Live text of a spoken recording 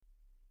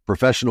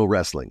Professional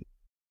wrestling,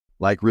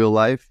 like real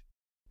life,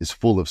 is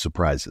full of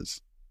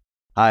surprises.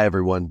 Hi,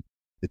 everyone.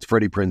 It's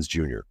Freddie Prinze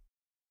Jr.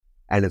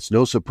 And it's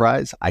no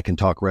surprise I can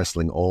talk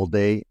wrestling all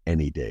day,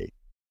 any day.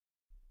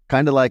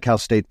 Kind of like how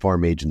State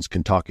Farm agents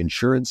can talk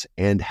insurance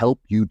and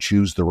help you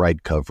choose the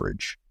right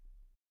coverage.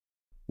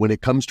 When it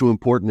comes to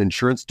important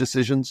insurance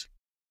decisions,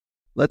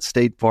 let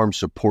State Farm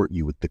support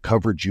you with the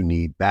coverage you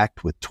need,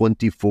 backed with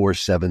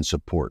 24/7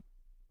 support.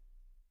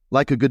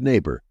 Like a good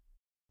neighbor,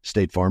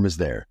 State Farm is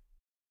there.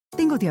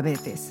 Tengo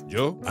diabetes.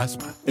 Yo,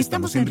 asma.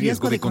 Estamos en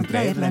riesgo de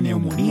contraer la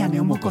neumonía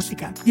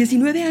neumocócica.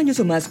 19 años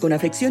o más con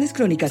afecciones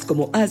crónicas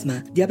como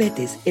asma,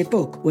 diabetes,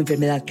 EPOC o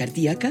enfermedad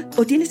cardíaca,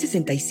 o tienes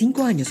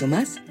 65 años o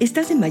más,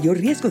 estás en mayor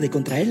riesgo de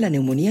contraer la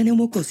neumonía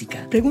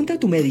neumocócica. Pregunta a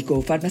tu médico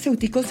o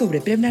farmacéutico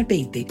sobre Prevnar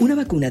 20, una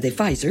vacuna de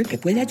Pfizer que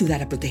puede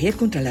ayudar a proteger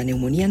contra la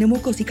neumonía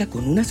neumocócica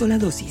con una sola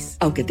dosis.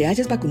 Aunque te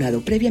hayas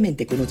vacunado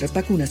previamente con otras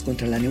vacunas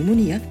contra la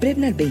neumonía,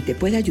 Prevnar 20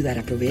 puede ayudar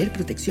a proveer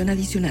protección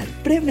adicional.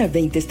 Prevnar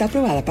 20 está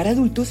aprobada para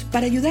adultos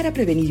para ayudar a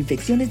prevenir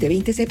infecciones de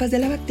 20 cepas de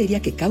la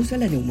bacteria que causa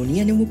la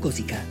neumonía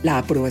neumocócica. La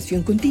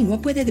aprobación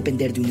continua puede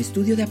depender de un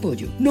estudio de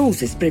apoyo. No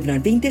uses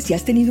Prevnar 20 si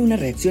has tenido una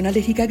reacción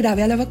alérgica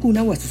grave a la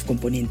vacuna o a sus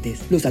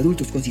componentes. Los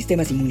adultos con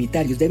sistemas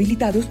inmunitarios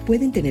debilitados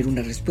pueden tener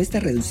una respuesta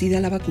reducida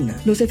a la vacuna.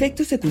 Los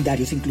efectos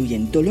secundarios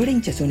incluyen dolor e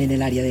hinchazón en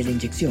el área de la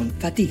inyección,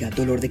 fatiga,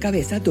 dolor de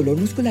cabeza, dolor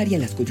muscular y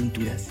en las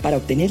coyunturas. Para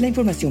obtener la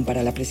información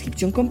para la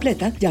prescripción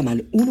completa, llama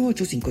al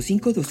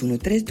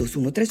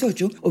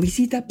 1-855-213-2138 o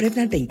visita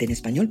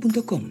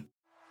Prevnar20enespañol.com.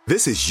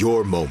 This is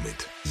your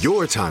moment,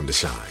 your time to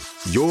shine,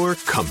 your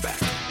comeback.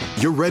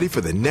 You're ready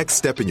for the next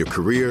step in your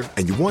career,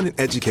 and you want an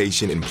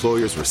education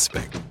employers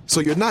respect.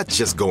 So you're not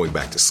just going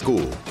back to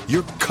school,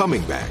 you're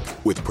coming back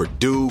with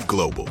Purdue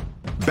Global.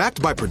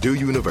 Backed by Purdue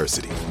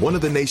University, one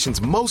of the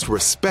nation's most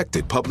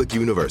respected public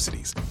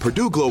universities,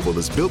 Purdue Global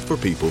is built for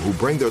people who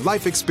bring their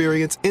life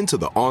experience into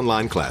the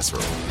online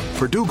classroom.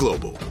 Purdue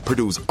Global,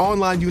 Purdue's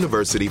online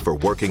university for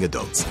working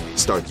adults.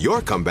 Start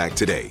your comeback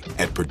today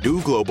at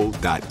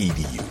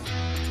purdueglobal.edu.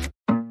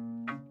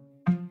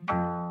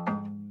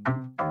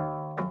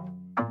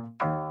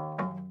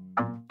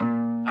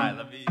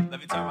 Let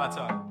me talk my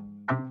talk.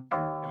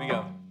 Here we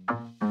go.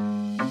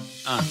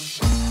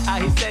 How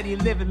he said he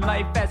living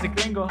life as a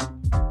gringo,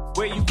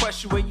 where you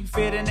question where you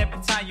fit in every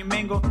time you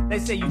mingle. They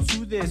say you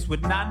do this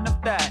with not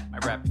enough that. My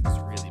rapping is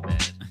really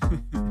bad.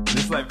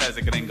 This life as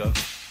a gringo.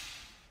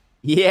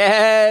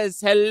 Yes,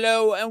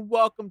 hello and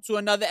welcome to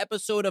another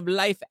episode of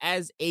Life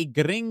as a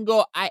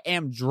Gringo. I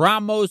am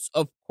Dramos,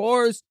 of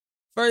course.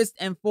 First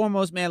and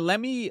foremost, man, let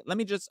me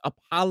just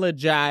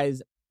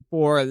apologize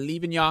for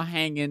leaving y'all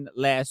hanging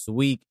last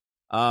week.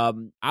 I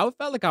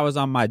felt like I was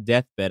on my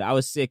deathbed. I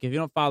was sick. If you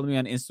don't follow me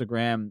on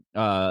Instagram,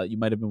 you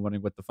might have been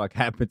wondering what the fuck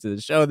happened to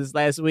the show this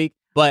last week.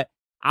 But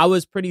I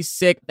was pretty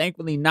sick.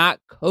 Thankfully,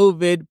 not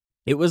COVID.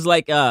 It was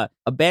like a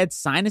bad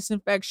sinus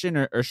infection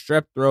or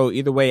strep throat.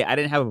 Either way, I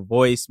didn't have a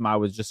voice. I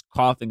was just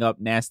coughing up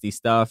nasty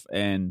stuff,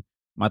 and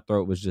my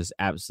throat was just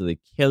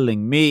absolutely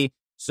killing me.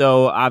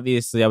 So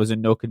obviously, I was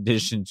in no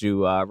condition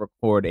to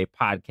record a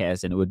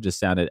podcast, and it would just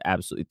sounded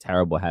absolutely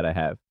terrible had I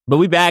have. But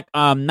we back.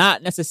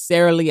 Not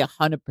necessarily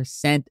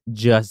 100%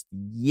 just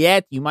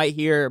yet. You might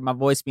hear my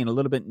voice being a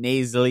little bit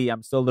nasally.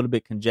 I'm still a little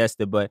bit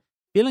congested, but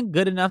feeling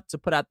good enough to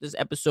put out this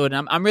episode.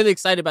 And I'm really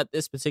excited about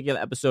this particular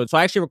episode. So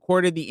I actually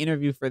recorded the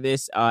interview for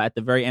this at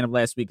the very end of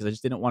last week because I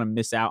just didn't want to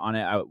miss out on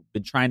it. I've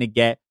been trying to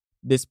get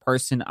this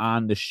person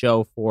on the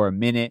show for a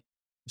minute.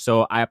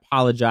 So I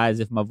apologize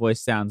if my voice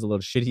sounds a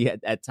little shitty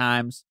at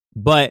times.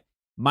 But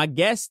my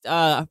guest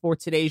for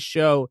today's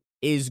show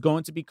is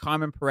going to be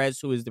Carmen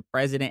Perez, who is the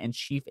president and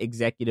chief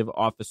executive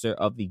officer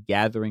of the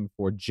Gathering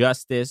for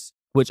Justice,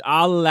 which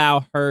I'll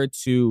allow her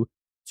to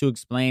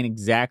explain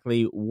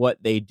exactly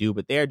what they do.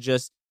 But they're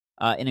just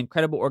an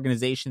incredible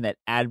organization that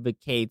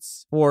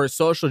advocates for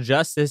social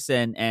justice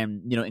and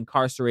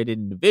incarcerated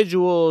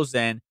individuals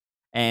and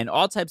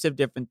all types of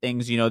different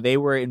things. You know, they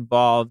were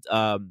involved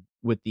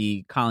with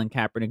the Colin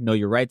Kaepernick Know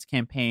Your Rights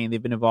campaign.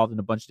 They've been involved in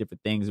a bunch of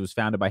different things. It was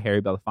founded by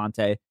Harry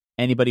Belafonte.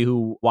 Anybody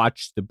who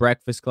watched The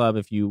Breakfast Club,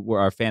 if you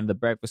were a fan of The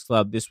Breakfast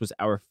Club, this was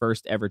our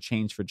first ever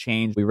Change for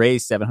Change. We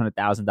raised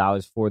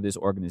 $700,000 for this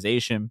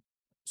organization.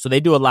 So they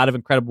do a lot of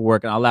incredible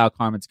work, and I'll allow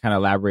Carmen to kind of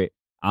elaborate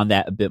on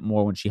that a bit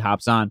more when she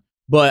hops on.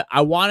 But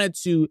I wanted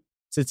to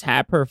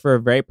tap her for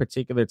a very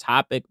particular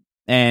topic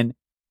and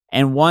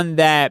one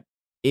that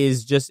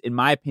is just, in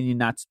my opinion,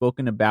 not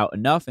spoken about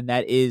enough, and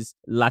that is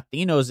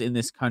Latinos in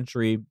this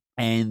country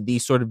and the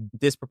sort of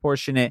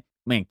disproportionate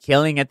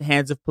killing at the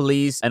hands of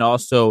police and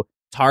also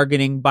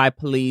targeting by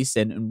police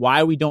and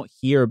why we don't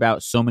hear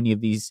about so many of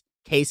these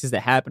cases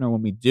that happen, or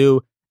when we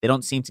do, they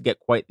don't seem to get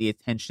quite the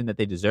attention that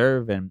they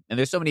deserve. And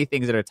there's so many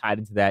things that are tied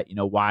into that. You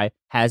know, why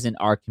hasn't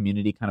our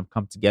community kind of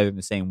come together in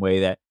the same way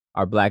that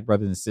our Black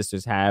brothers and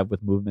sisters have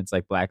with movements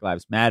like Black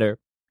Lives Matter?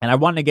 And I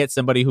want to get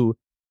somebody who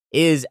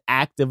is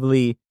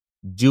actively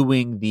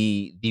doing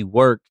the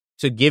work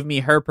to give me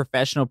her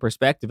professional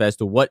perspective as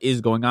to what is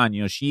going on.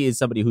 You know, she is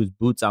somebody who's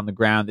boots on the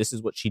ground. This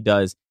is what she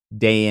does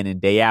day in and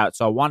day out.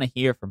 So I want to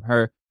hear from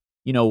her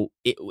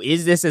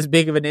is this as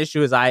big of an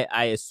issue as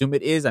I assume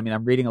it is? I mean,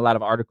 I'm reading a lot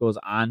of articles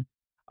on,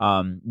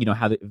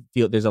 how they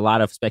feel. There's a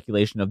lot of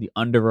speculation of the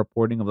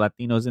underreporting of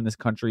Latinos in this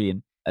country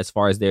and as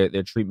far as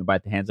their treatment by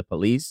the hands of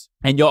police.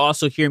 And you'll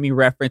also hear me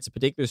reference a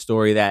particular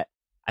story that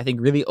I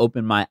think really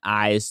opened my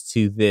eyes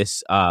to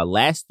this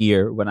last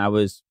year when I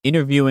was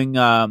interviewing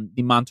the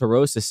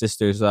Monterosa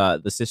sisters,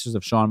 the sisters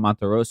of Sean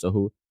Monterosa,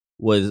 who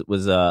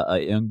was a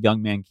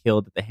young man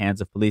killed at the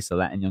hands of police, a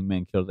Latin young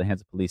man killed at the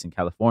hands of police in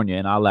California.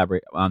 And I'll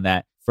elaborate on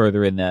that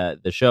further in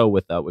the show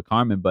with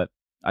Carmen. But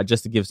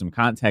just to give some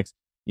context,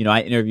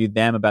 I interviewed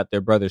them about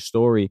their brother's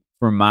story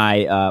for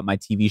my my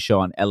TV show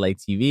on LA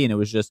TV. And it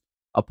was just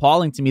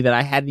appalling to me that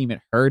I hadn't even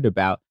heard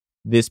about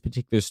this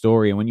particular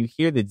story. And when you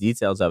hear the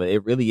details of it,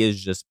 it really is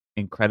just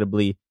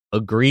incredibly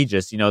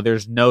egregious.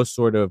 There's no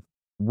sort of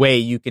way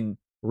you can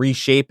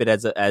reshape it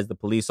as the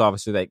police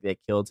officer that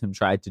killed him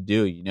tried to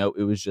do.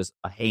 It was just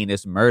a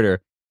heinous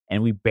murder,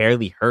 and we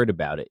barely heard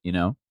about it,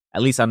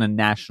 at least on a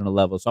national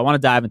level. So I want to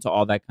dive into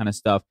all that kind of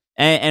stuff.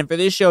 And for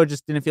this show, it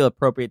just didn't feel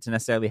appropriate to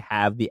necessarily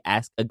have the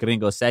Ask a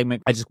Gringo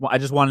segment. I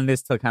just wanted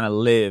this to kind of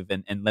live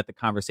and let the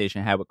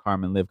conversation I had with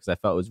Carmen live, because I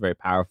felt it was very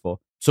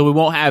powerful. So we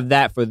won't have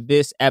that for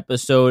this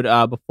episode.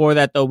 Before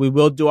that, though, we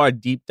will do our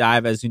deep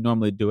dive as we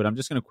normally do it. I'm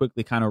just going to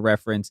quickly kind of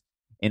reference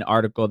an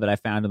article that I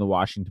found in the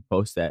Washington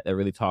Post that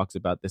really talks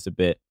about this a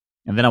bit.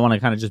 And then I want to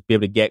kind of just be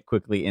able to get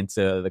quickly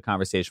into the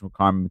conversation with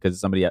Carmen,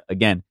 because somebody,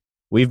 again,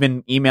 we've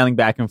been emailing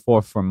back and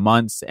forth for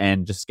months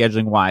and just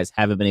scheduling wise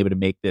haven't been able to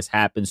make this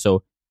happen.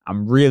 So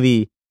I'm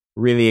really,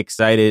 really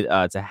excited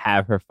to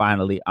have her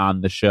finally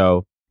on the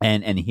show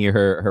and hear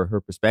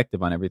her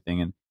perspective on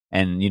everything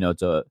and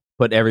to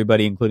put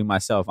everybody, including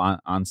myself,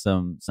 on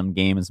some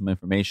game and some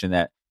information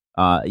that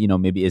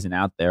maybe isn't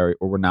out there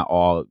or we're not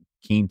all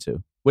keen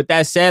to. With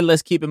that said,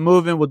 let's keep it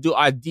moving. We'll do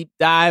our deep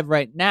dive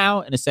right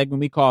now in a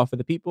segment we call For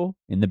the People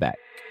in the Back.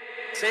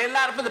 Say it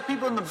louder for the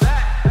people in the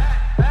back.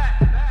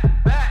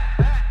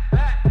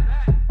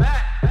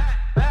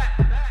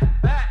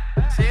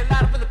 Say it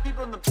louder for the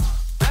people in the back.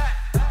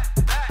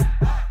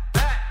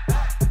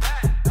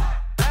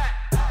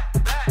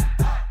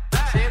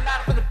 Say it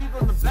louder for the people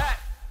in the back.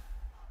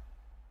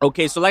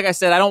 Okay, so like I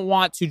said, I don't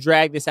want to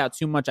drag this out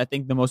too much. I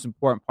think the most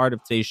important part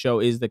of today's show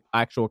is the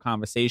actual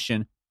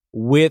conversation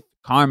with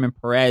Carmen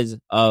Perez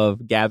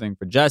of Gathering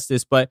for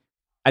Justice. But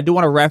I do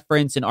want to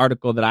reference an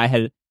article that I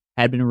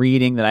had been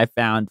reading that I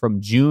found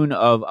from June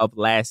of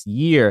last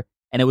year.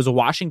 And it was a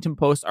Washington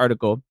Post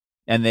article.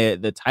 And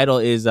the title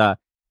is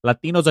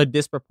Latinos are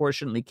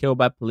disproportionately killed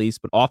by police,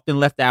 but often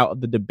left out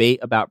of the debate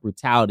about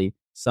brutality,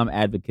 some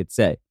advocates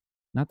say.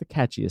 Not the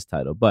catchiest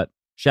title, but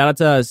shout out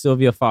to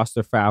Sylvia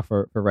Foster Frau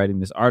for writing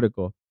this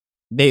article.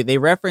 They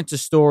reference a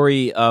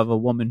story of a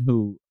woman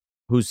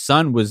whose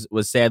son was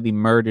sadly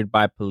murdered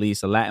by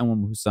police, a Latin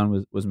woman whose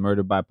son was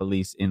murdered by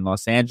police in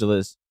Los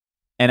Angeles.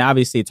 And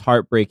obviously it's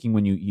heartbreaking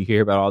when you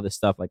hear about all this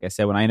stuff. Like I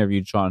said, when I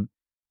interviewed Sean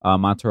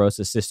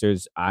Monterosa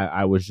sisters,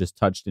 I was just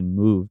touched and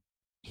moved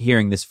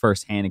hearing this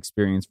firsthand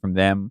experience from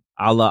them.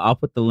 I'll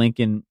put the link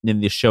in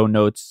the show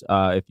notes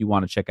if you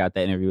want to check out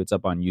that interview. It's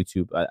up on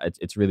YouTube.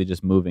 It's really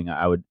just moving.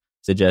 I would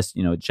suggest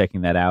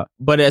checking that out.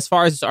 But as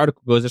far as this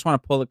article goes, I just want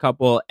to pull a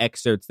couple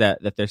excerpts that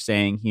they're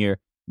saying here.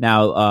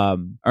 Now,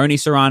 Ernie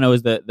Serrano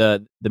is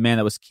the man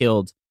that was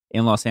killed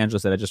in Los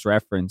Angeles that I just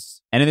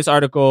referenced. And in this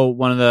article,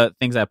 one of the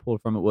things I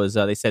pulled from it was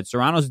they said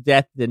Serrano's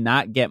death did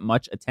not get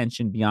much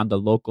attention beyond the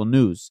local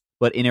news,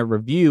 but in a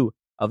review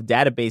of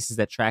databases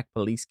that track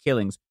police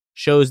killings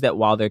shows that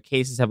while their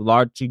cases have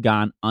largely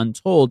gone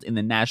untold in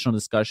the national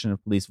discussion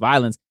of police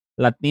violence,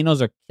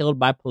 Latinos are killed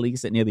by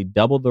police at nearly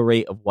double the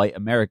rate of white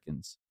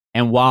Americans.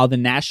 And while the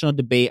national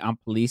debate on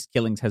police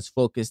killings has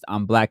focused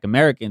on Black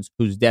Americans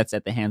whose deaths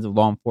at the hands of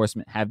law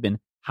enforcement have been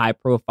high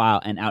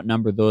profile and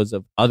outnumber those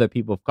of other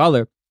people of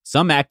color,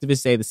 some activists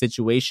say the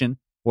situation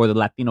for the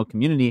Latino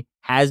community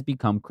has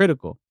become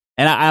critical.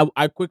 And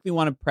I quickly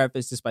want to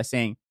preface this by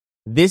saying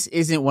this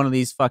isn't one of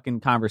these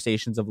fucking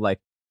conversations of like,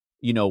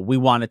 we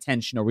want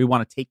attention or we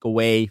want to take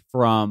away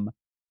from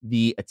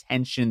the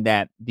attention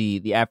that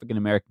the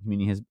African-American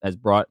community has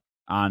brought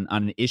on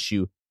an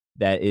issue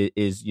that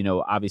is,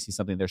 obviously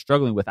something they're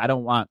struggling with. I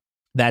don't want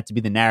that to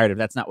be the narrative.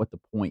 That's not what the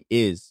point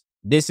is.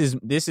 This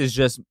is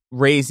just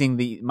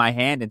raising my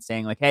hand and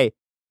saying like, hey,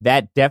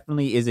 that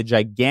definitely is a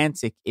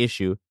gigantic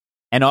issue.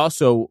 And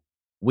also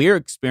we're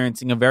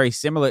experiencing a very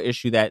similar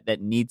issue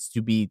that needs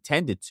to be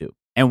tended to.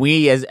 And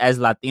we as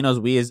Latinos,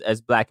 we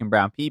as Black and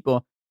brown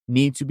people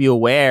need to be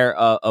aware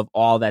of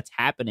all that's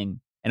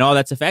happening and all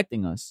that's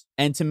affecting us.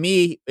 And to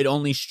me, it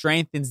only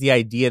strengthens the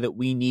idea that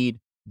we need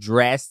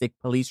drastic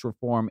police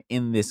reform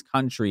in this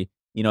country.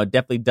 It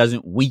definitely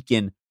doesn't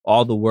weaken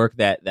all the work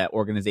that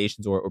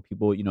organizations or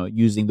people,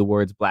 using the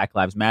words Black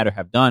Lives Matter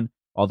have done,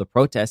 all the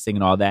protesting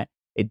and all that.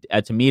 It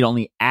to me, it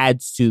only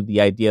adds to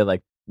the idea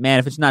like, man,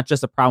 if it's not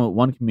just a problem with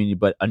one community,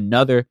 but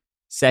another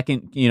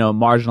second,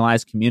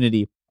 marginalized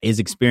community is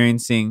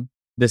experiencing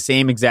the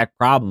same exact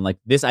problem. Like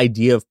this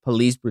idea of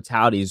police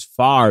brutality is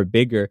far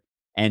bigger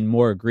and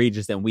more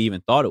egregious than we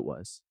even thought it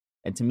was.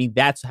 And to me,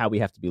 that's how we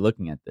have to be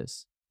looking at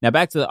this. Now,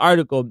 back to the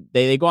article,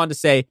 they go on to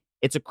say,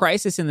 it's a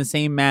crisis in the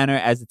same manner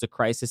as it's a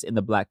crisis in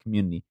the Black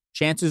community.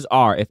 Chances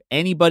are, if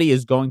anybody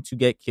is going to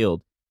get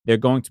killed, they're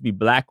going to be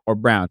Black or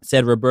brown,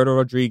 said Roberto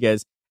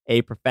Rodriguez,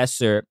 a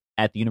professor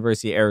at the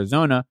University of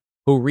Arizona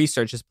who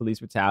researches police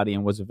brutality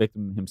and was a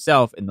victim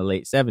himself in the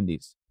late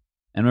 70s.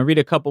 And I'm going to read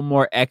a couple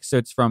more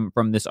excerpts from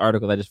this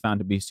article that I just found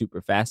to be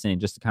super fascinating,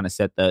 just to kind of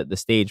set the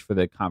stage for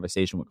the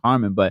conversation with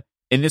Carmen. But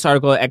in this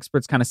article,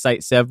 experts kind of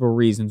cite several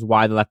reasons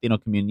why the Latino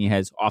community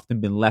has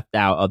often been left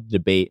out of the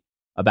debate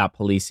about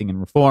policing and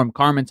reform.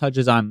 Carmen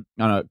touches on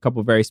a couple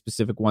of very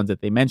specific ones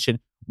that they mentioned.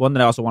 One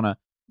that I also want to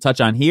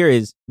touch on here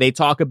is they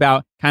talk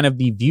about kind of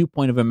the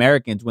viewpoint of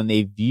Americans when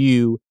they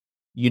view,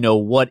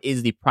 what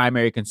is the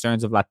primary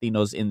concerns of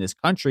Latinos in this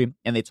country.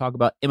 And they talk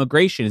about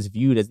immigration is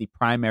viewed as the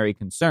primary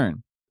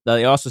concern.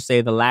 They also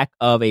say the lack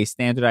of a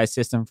standardized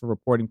system for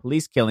reporting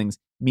police killings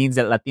means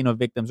that Latino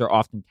victims are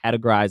often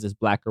categorized as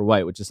Black or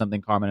white, which is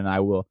something Carmen and I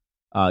will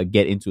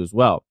get into as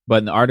well. But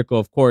in the article,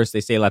 of course,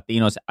 they say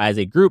Latinos as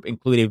a group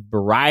include a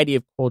variety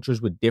of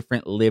cultures with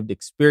different lived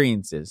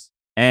experiences.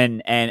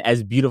 And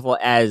as beautiful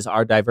as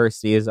our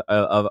diversity is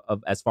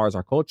of as far as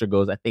our culture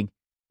goes, I think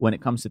when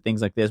it comes to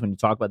things like this, when you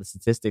talk about the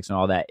statistics and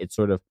all that, it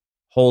sort of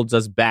holds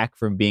us back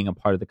from being a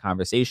part of the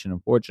conversation,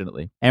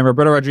 unfortunately. And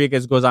Roberto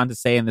Rodriguez goes on to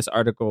say in this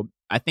article,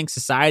 I think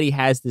society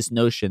has this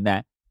notion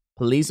that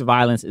police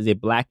violence is a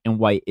Black and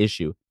white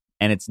issue,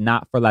 and it's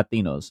not for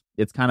Latinos.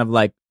 It's kind of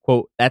like,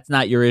 quote, that's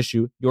not your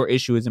issue. Your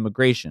issue is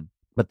immigration.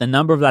 But the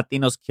number of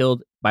Latinos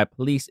killed by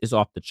police is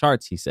off the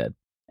charts, he said.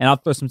 And I'll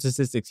throw some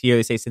statistics here.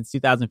 They say since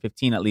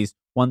 2015, at least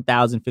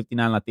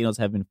 1,059 Latinos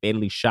have been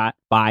fatally shot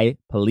by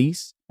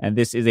police. And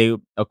this is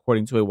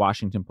according to a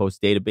Washington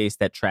Post database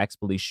that tracks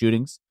police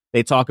shootings.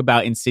 They talk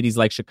about in cities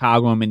like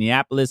Chicago and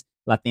Minneapolis,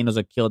 Latinos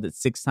are killed at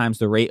 6 times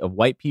the rate of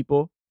white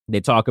people. They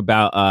talk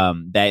about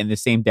that in the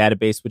same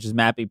database, which is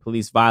mapping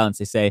police violence.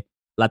 They say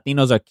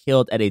Latinos are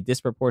killed at a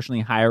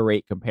disproportionately higher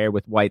rate compared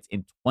with whites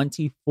in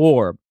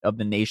 24 of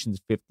the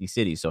nation's 50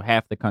 cities. So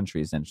half the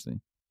country,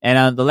 essentially.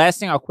 And the last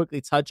thing I'll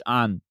quickly touch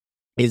on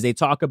is they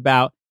talk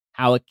about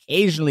how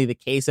occasionally the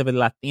case of a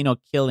Latino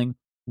killing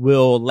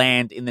will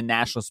land in the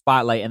national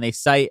spotlight. And they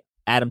cite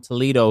Adam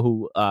Toledo,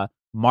 who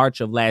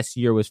March of last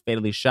year was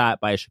fatally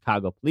shot by a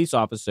Chicago police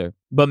officer.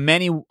 But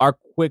many are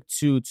quick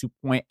to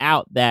point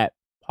out that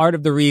part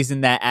of the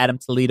reason that Adam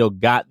Toledo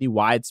got the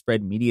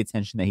widespread media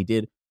attention that he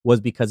did was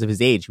because of his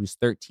age. He was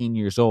 13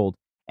 years old.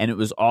 And it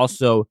was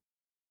also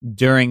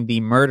during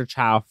the murder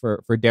trial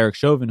for Derek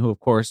Chauvin, who, of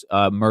course,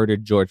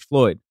 murdered George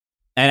Floyd.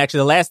 And actually,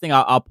 the last thing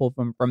I'll pull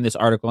from this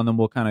article, and then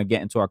we'll kind of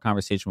get into our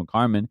conversation with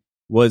Carmen,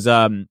 was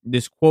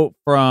this quote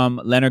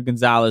from Leonard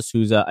Gonzalez,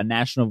 who's a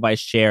national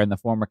vice chair and the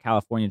former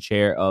California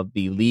chair of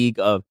the League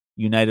of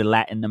United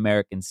Latin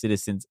American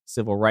Citizens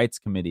Civil Rights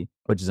Committee,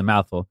 which is a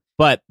mouthful.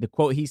 But the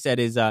quote he said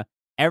is,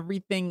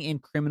 everything in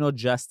criminal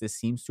justice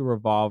seems to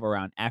revolve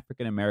around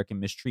African-American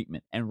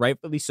mistreatment, and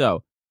rightfully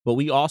so. But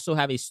we also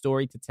have a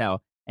story to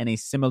tell and a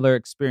similar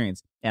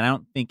experience, and I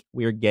don't think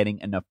we're getting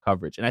enough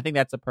coverage. And I think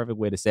that's a perfect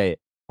way to say it,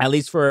 at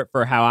least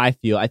for how I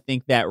feel. I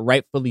think that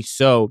rightfully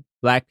so,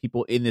 Black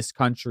people in this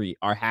country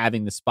are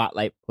having the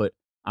spotlight put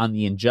on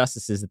the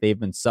injustices that they've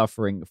been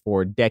suffering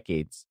for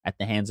decades at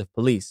the hands of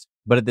police.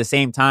 But at the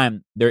same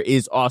time, there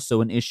is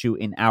also an issue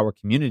in our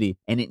community,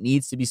 and it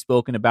needs to be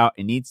spoken about,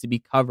 it needs to be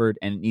covered,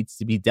 and it needs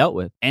to be dealt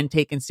with and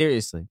taken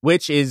seriously,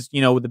 which is,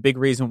 the big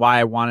reason why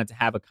I wanted to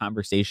have a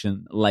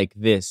conversation like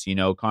this.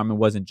 Carmen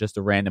wasn't just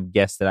a random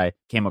guest that I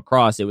came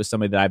across. It was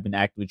somebody that I've been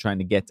actively trying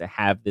to get to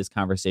have this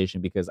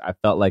conversation because I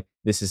felt like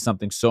this is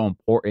something so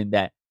important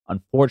that,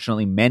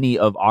 unfortunately, many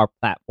of our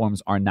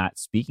platforms are not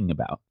speaking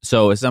about.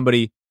 So as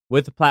somebody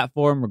with a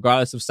platform,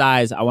 regardless of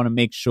size, I want to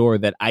make sure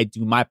that I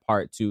do my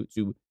part to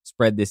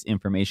spread this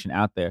information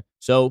out there.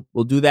 So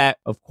we'll do that,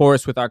 of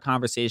course, with our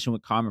conversation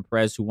with Carmen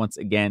Perez, who once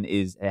again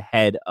is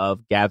head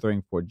of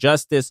Gathering for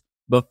Justice.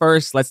 But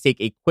first, let's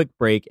take a quick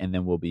break and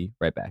then we'll be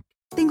right back.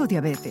 Tengo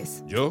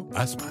diabetes. Yo,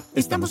 asma.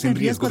 Estamos en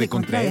riesgo de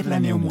contraer la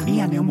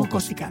neumonía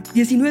neumocócica.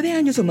 19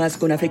 años o más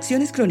con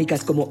afecciones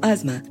crónicas como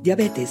asma,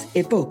 diabetes,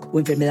 EPOC o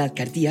enfermedad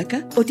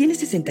cardíaca, o tienes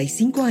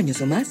 65 años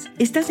o más,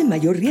 estás en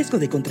mayor riesgo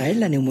de contraer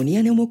la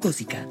neumonía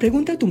neumocócica.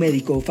 Pregunta a tu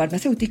médico o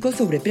farmacéutico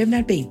sobre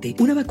Prevnar 20,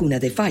 una vacuna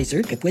de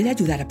Pfizer que puede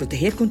ayudar a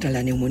proteger contra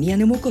la neumonía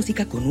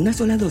neumocócica con una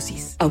sola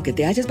dosis. Aunque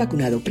te hayas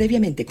vacunado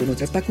previamente con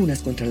otras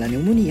vacunas contra la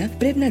neumonía,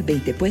 Prevnar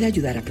 20 puede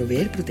ayudar a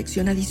proveer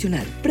protección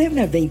adicional.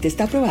 Prevnar 20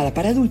 está aprobada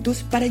para adultos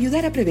para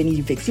ayudar a prevenir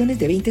infecciones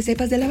de 20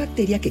 cepas de la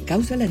bacteria que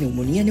causa la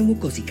neumonía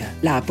neumocócica.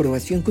 La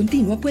aprobación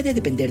continua puede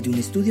depender de un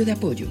estudio de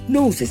apoyo.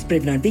 No uses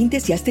Prevnar 20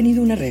 si has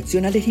tenido una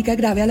reacción alérgica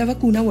grave a la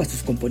vacuna o a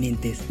sus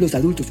componentes. Los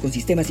adultos con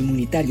sistemas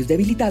inmunitarios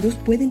debilitados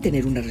pueden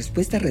tener una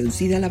respuesta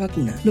reducida a la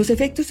vacuna. Los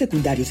efectos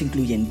secundarios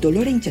incluyen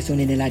dolor e hinchazón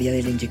en el área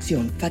de la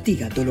inyección,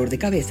 fatiga, dolor de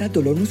cabeza,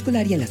 dolor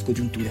muscular y en las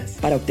coyunturas.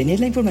 Para obtener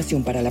la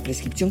información para la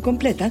prescripción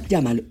completa,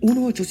 llama al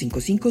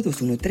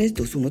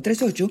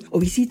 1-855-213-2138 o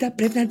visita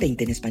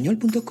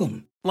Prevnar20enespañol.com.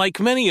 Like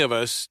many of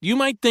us, you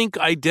might think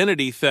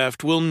identity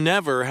theft will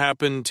never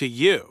happen to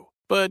you.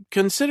 But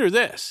consider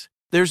this.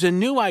 There's a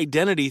new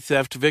identity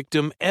theft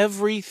victim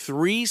every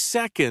 3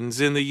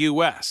 seconds in the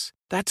U.S.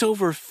 That's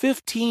over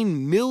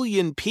 15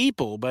 million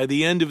people by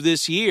the end of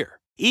this year,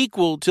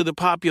 equal to the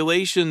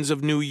populations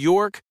of New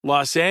York,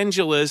 Los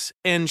Angeles,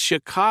 and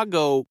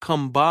Chicago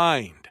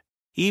combined.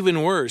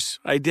 Even worse,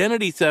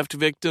 identity theft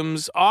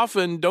victims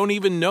often don't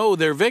even know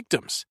they're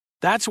victims.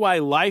 That's why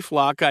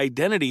LifeLock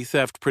Identity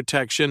Theft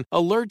Protection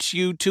alerts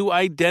you to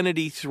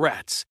identity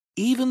threats,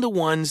 even the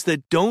ones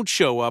that don't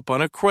show up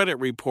on a credit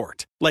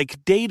report,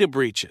 like data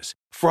breaches,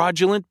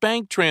 fraudulent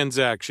bank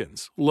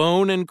transactions,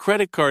 loan and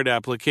credit card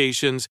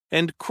applications,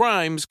 and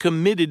crimes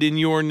committed in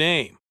your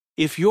name.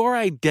 If your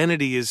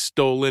identity is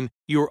stolen,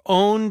 your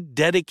own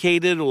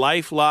dedicated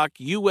LifeLock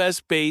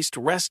US-based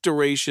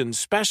restoration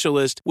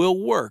specialist will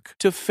work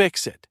to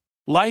fix it.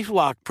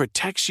 LifeLock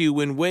protects you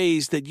in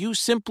ways that you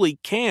simply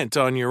can't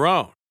on your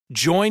own.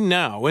 Join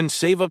now and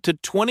save up to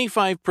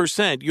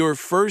 25% your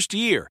first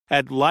year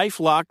at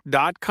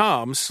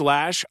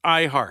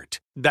LifeLock.com/iHeart.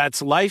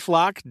 That's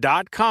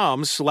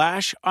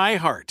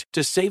LifeLock.com/iHeart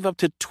to save up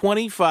to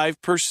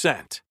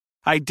 25%.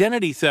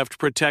 Identity theft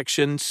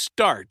protection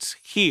starts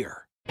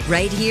here.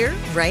 Right here,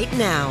 right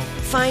now.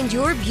 Find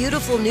your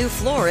beautiful new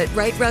floor at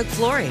Right Rug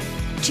Flooring.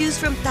 Choose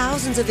from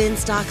thousands of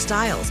in-stock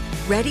styles,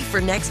 ready for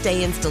next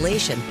day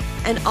installation,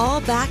 and all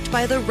backed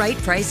by the right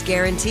price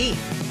guarantee.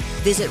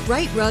 Visit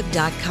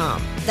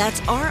rightrug.com.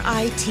 That's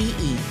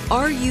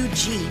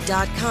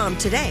RITERUG.com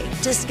today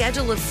to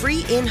schedule a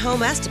free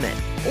in-home estimate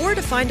or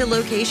to find a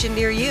location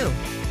near you.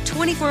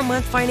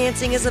 24-month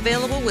financing is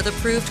available with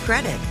approved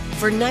credit.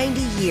 For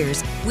 90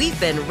 years, we've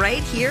been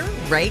right here,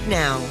 right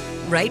now.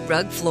 Right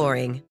Rug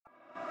Flooring.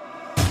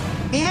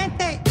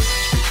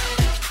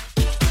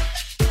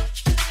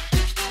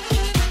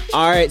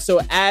 All right, so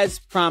as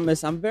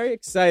promised, I'm very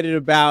excited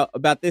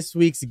about this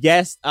week's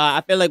guest.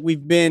 I feel like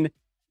we've been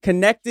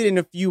connected in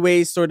a few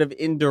ways, sort of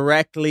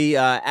indirectly.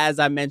 As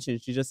I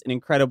mentioned, she's just an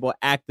incredible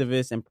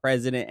activist and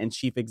president and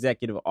chief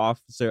executive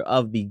officer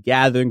of the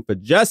Gathering for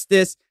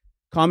Justice.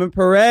 Carmen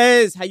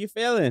Perez, how you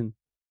feeling?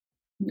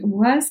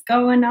 What's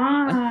going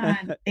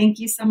on? Thank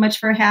you so much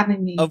for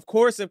having me. Of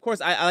course. I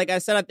like I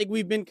said, I think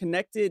we've been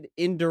connected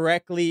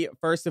indirectly.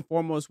 First and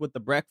foremost, with the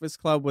Breakfast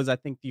Club was, I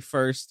think, the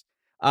first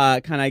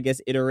kind of, I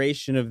guess,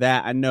 iteration of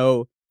that. I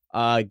know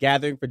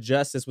Gathering for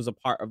Justice was a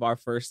part of our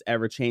first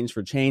ever Change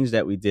for Change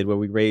that we did, where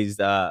we raised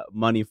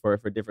money for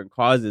different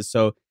causes.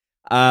 So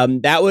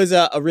that was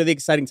a really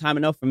exciting time.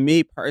 I know for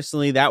me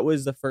personally, that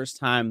was the first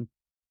time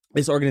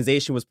this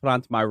organization was put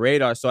onto my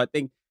radar. So I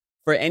think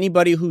for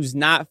anybody who's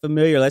not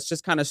familiar, let's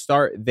just kind of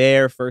start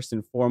there first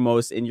and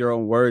foremost. In your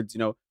own words,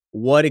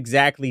 what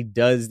exactly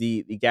does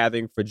the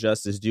Gathering for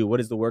Justice do? What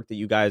is the work that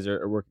you guys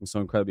are working so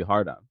incredibly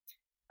hard on?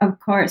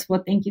 Of course.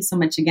 Well, thank you so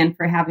much again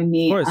for having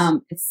me.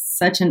 It's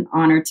such an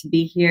honor to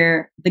be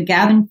here. The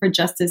Gathering for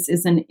Justice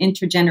is an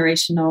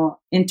intergenerational,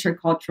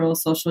 intercultural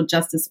social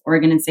justice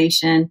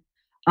organization.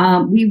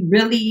 We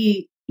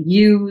really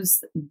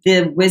use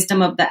the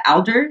wisdom of the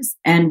elders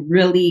and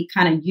really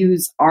kind of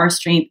use our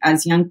strength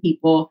as young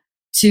people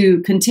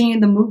to continue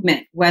the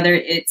movement, whether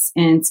it's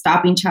in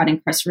stopping child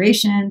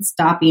incarceration,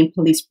 stopping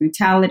police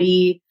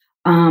brutality.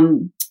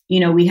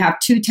 We have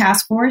two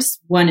task force.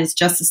 One is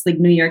Justice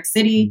League New York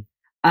City,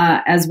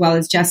 as well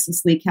as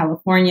Justice League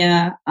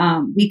California.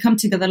 We come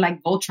together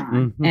like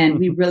Voltron, and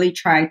we really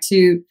try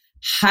to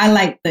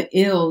highlight the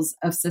ills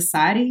of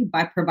society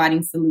by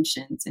providing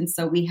solutions. And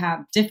so we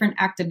have different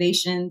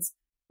activations.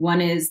 One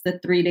is the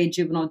 3-day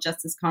juvenile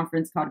justice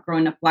conference called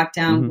Growing Up Black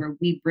Down, where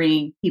we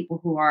bring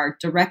people who are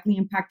directly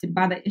impacted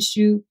by the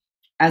issue,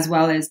 as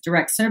well as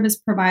direct service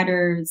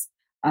providers,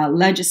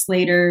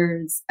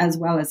 legislators, as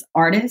well as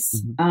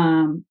artists,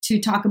 to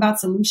talk about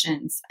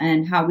solutions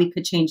and how we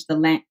could change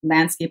the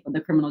landscape of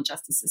the criminal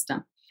justice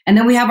system. And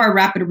then we have our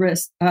rapid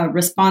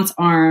response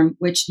arm,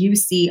 which you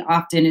see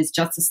often is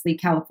Justice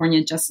League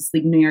California, Justice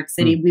League New York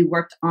City. We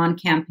worked on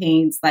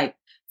campaigns like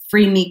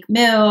Free Meek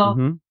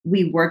Mill.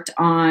 We worked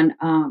on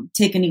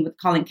Take a Knee with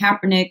Colin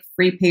Kaepernick,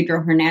 Free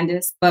Pedro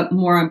Hernandez. But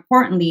more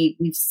importantly,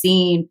 we've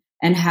seen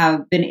and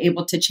have been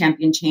able to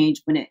champion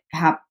change when it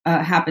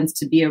happens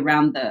to be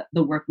around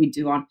the work we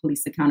do on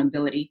police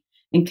accountability.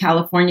 In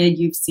California,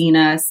 you've seen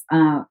us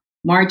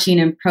marching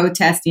and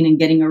protesting and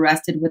getting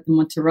arrested with the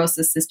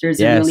Monterosa sisters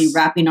and really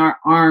wrapping our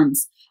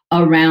arms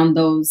around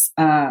those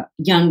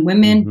young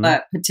women,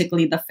 but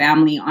particularly the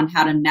family, on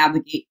how to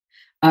navigate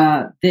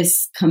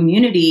this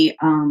community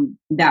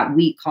that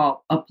we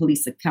call a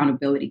police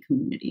accountability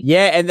community.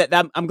 Yeah, and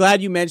I'm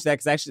glad you mentioned that,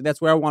 because actually that's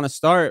where I want to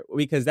start,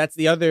 because that's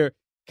the other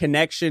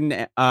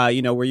connection,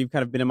 where you've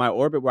kind of been in my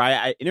orbit, where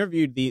I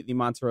interviewed the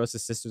Monterosa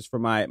sisters for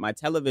my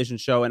television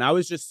show, and I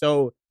was just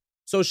so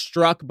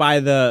struck by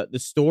the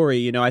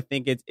story. I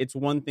think it's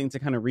one thing to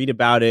kind of read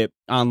about it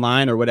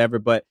online or whatever,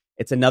 but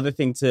it's another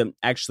thing to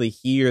actually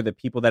hear the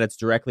people that it's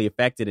directly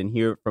affected and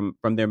hear from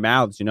their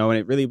mouths, and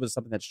it really was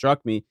something that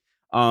struck me.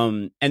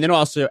 And then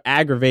also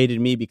aggravated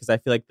me, because I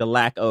feel like the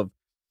lack of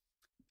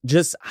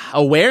just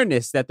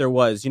awareness that there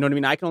was,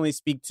 I can only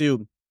speak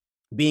to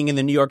being in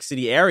the New York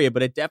City area,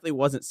 but it definitely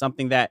wasn't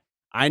something that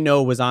I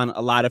know was on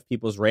a lot of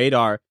people's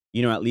radar,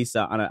 at least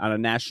on a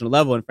national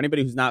level. And for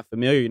anybody who's not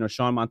familiar,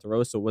 Sean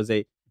Monterrosa was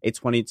a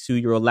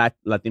 22-year-old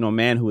Latino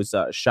man who was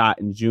shot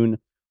in June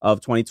of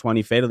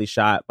 2020, fatally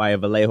shot by a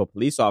Vallejo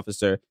police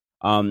officer.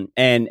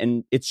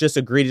 And it's just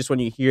egregious when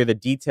you hear the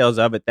details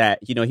of it, that,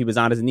 he was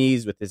on his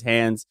knees with his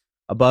hands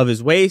above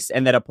his waist,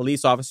 and that a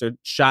police officer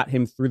shot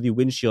him through the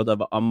windshield of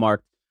an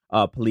unmarked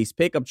police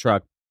pickup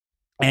truck.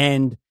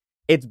 And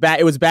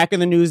it was back in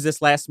the news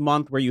this last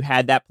month, where you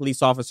had that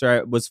police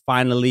officer was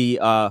finally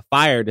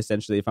fired,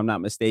 essentially, if I'm not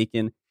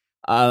mistaken.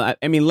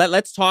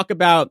 Let's talk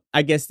about,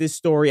 I guess, this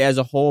story as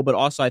a whole, but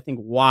also I think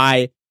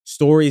why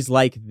stories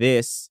like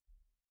this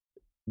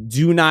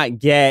do not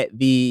get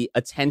the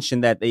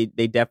attention that they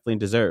definitely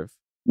deserve.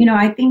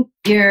 I think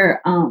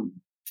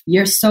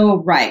you're so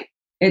right.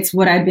 It's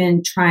what I've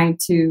been trying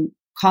to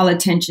call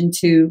attention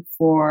to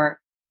for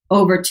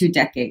over 2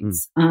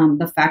 decades.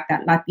 The fact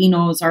that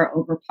Latinos are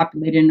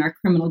overpopulated in our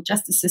criminal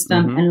justice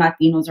system, and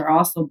Latinos are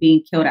also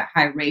being killed at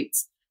high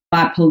rates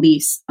by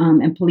police,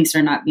 and police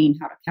are not being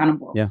held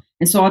accountable. Yeah.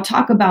 And so I'll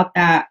talk about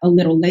that a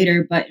little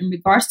later. But in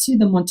regards to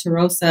the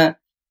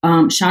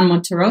Sean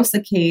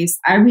Monterrosa case,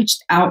 I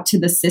reached out to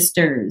the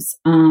sisters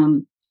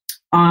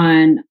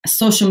on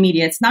social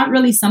media. It's not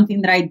really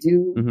something that I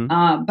do,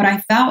 but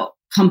I felt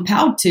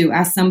compelled to,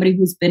 as somebody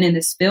who's been in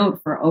this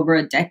field for over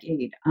a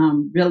decade,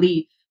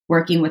 really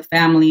working with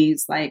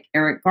families like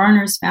Eric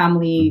Garner's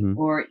family,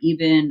 or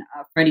even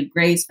Freddie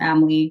Gray's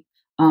family,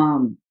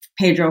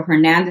 Pedro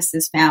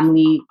Hernandez's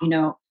family,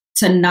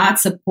 to not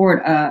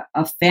support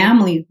a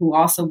family who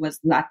also was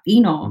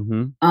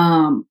Latino,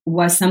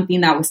 was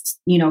something that was,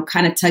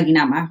 kind of tugging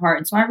at my heart.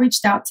 And so I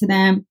reached out to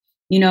them,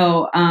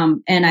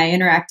 and I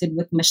interacted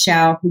with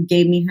Michelle, who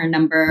gave me her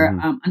number.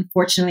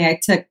 Unfortunately, I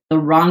took the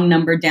wrong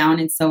number down.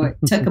 And so it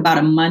took about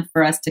a month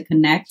for us to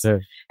connect. Sure.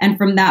 And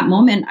from that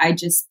moment, I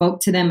just spoke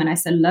to them and I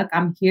said, look,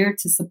 I'm here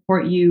to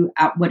support you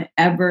at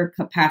whatever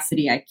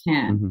capacity I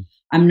can.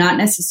 I'm not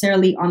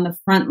necessarily on the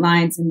front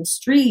lines in the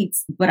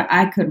streets, but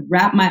I could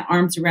wrap my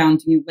arms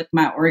around you with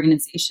my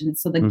organization. And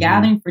so the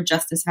Gathering for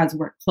Justice has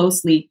worked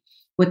closely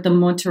with the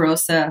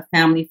Monterrosa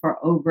family for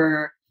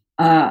over,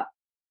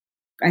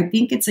 I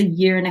think it's 1.5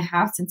 years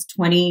since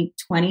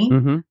 2020,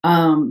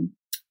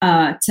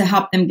 to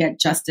help them get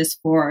justice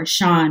for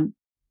Sean.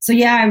 So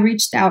yeah, I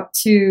reached out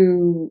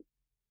to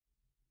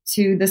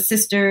the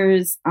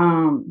sisters,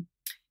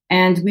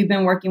 and we've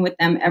been working with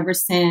them ever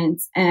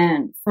since.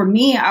 And for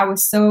me, I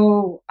was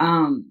so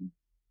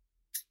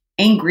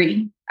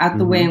angry at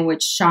the way in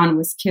which Sean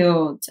was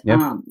killed. Yep.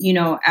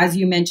 As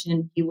you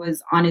mentioned, he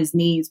was on his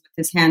knees with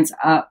his hands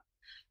up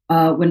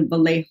when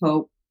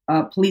Vallejo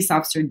police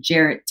officer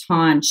Jarrett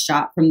Ton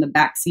shot from the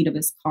backseat of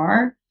his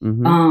car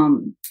in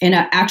an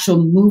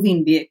actual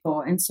moving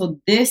vehicle. And so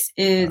this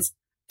is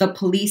the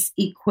police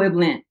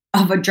equivalent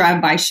of a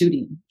drive-by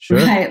shooting,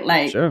 right?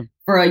 Like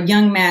for a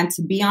young man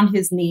to be on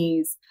his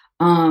knees,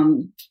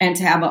 and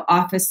to have an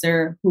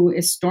officer who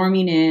is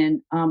storming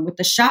in with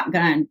a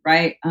shotgun,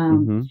 right,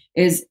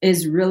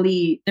 is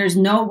really, there's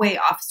no way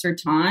Officer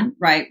Ton,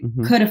 right,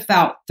 could have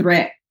felt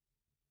threat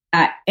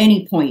at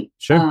any point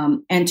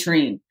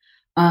entering,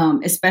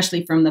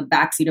 especially from the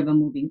backseat of a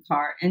moving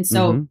car. And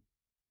so,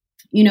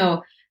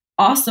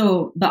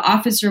 also the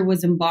officer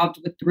was involved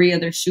with 3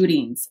 other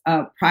shootings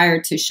prior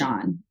to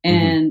Sean,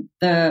 and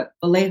the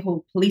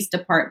Vallejo Police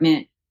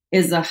Department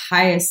is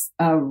has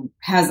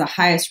the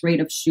highest rate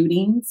of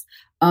shootings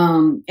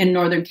in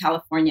Northern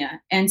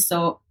California. And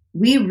so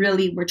we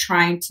really were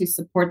trying to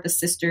support the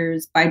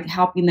sisters by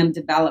helping them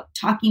develop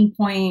talking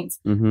points,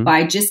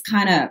 by just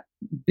kind of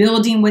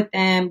building with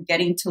them,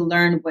 getting to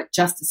learn what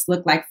justice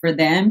looked like for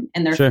them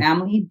and their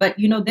family. But,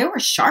 they were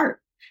sharp.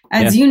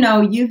 As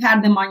you've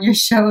had them on your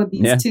show.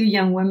 These 2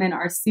 young women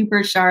are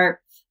super sharp.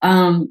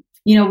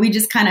 We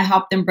just kind of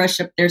helped them brush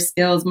up their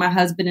skills. My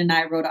husband and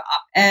I wrote an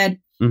op-ed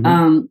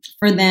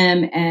for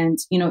them, and,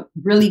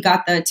 really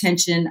got the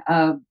attention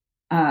of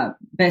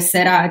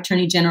Becerra,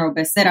 Attorney General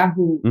Becerra,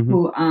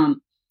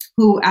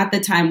 who at the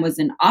time was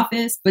in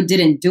office but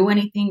didn't do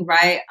anything,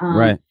 right?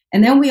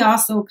 And then we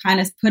also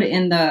kind of put it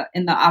in the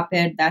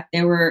op-ed that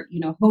they were,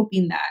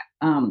 hoping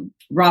that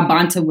Rob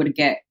Bonta would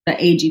get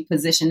the AG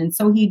position. And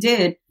so he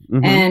did.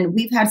 And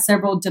we've had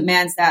several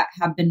demands that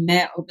have been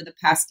met over the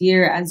past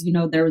year. As you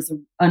know, there was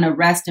an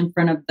arrest in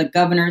front of the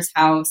governor's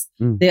house.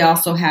 They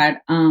also had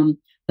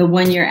the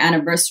 1-year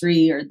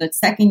anniversary, or the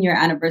 2nd-year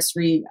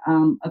anniversary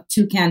of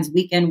Toucan's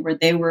Weekend, where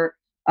they were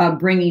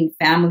bringing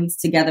families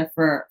together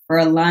for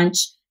a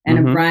lunch and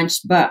a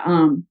brunch. But,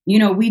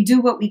 we do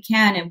what we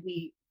can, and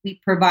we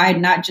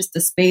provide not just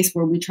a space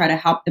where we try to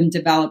help them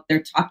develop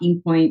their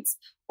talking points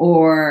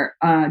or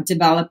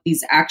develop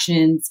these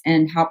actions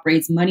and help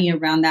raise money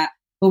around that,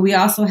 but we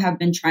also have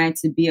been trying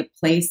to be a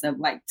place of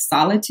like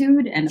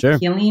solitude and of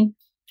healing.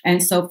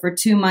 And so for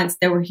 2 months,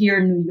 they were here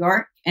in New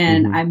York,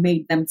 and I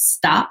made them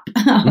stop.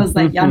 I was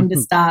like, y'all need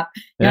to stop.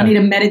 Y'all need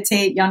to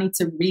meditate. Y'all need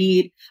to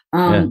read.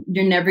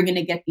 You're never going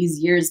to get these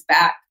years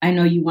back. I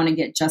know you want to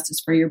get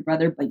justice for your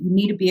brother, but you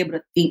need to be able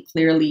to think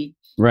clearly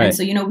Right. And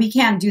so, we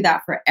can't do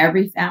that for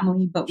every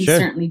family, but we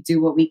certainly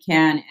do what we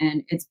can.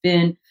 And it's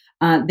been,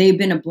 they've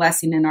been a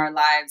blessing in our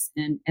lives.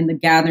 And the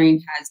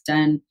gathering has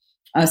done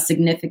a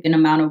significant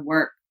amount of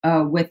work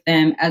with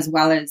them, as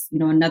well as,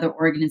 another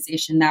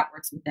organization that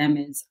works with them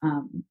is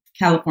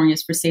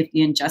Californians for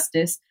Safety and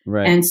Justice.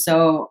 Right. And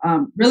so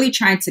really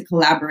trying to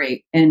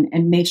collaborate and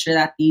make sure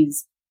that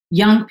these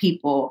young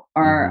people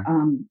are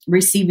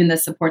receiving the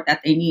support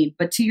that they need.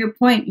 But to your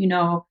point,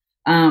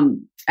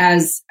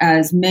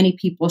 as many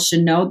people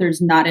should know,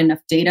 there's not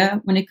enough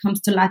data when it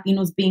comes to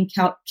Latinos being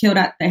killed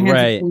at the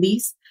hands of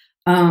police.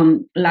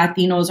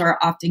 Latinos are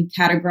often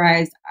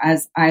categorized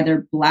as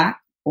either Black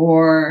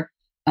or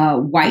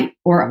white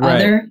or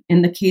other.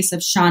 In the case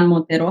of Sean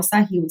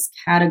Monterosa, he was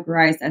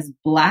categorized as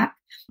Black.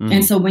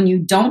 And so when you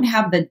don't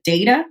have the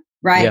data,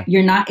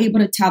 you're not able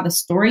to tell the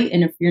story.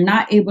 And if you're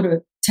not able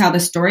to tell the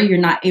story, you're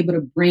not able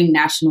to bring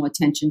national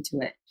attention to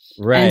it.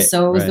 And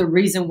so it was the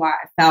reason why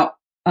I felt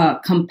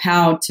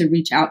compelled to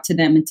reach out to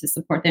them and to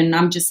support them. And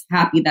I'm just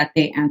happy that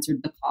they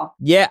answered the call.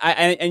 Yeah.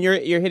 And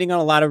you're hitting on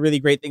a lot of really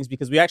great things,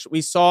 because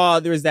we saw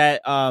there was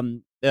that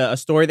a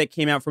story that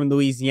came out from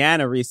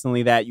Louisiana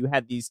recently that you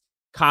had these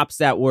cops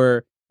that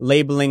were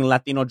labeling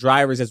Latino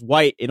drivers as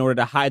white in order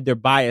to hide their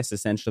bias,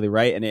 essentially.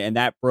 Right. And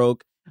that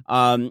broke.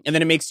 And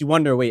then it makes you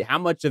wonder, wait, how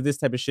much of this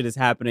type of shit is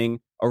happening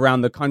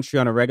around the country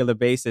on a regular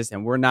basis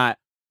and we're not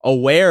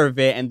aware of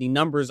it, and the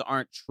numbers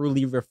aren't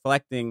truly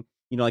reflecting,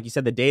 like you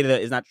said, the data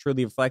is not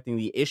truly reflecting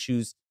the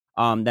issues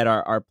that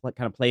are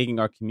kind of plaguing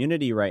our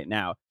community right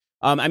now.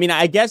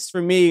 I guess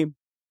for me,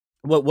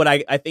 what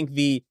I think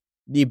the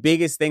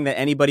biggest thing that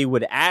anybody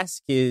would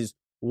ask is,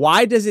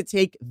 why does it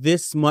take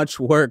this much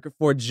work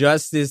for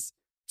justice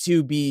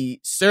to be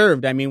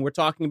served? We're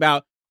talking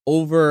about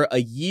over a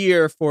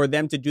year for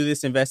them to do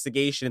this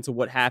investigation into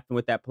what happened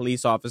with that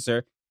police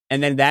officer,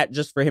 and then that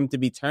just for him to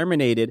be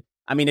terminated.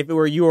 If it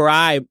were you or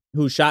I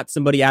who shot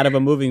somebody out of a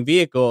moving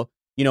vehicle,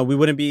 we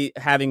wouldn't be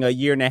having a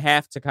year and a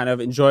half to kind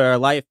of enjoy our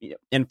life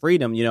and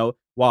freedom,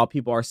 while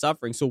people are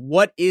suffering. So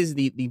what is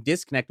the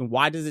disconnect, and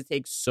why does it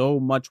take so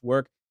much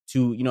work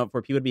to,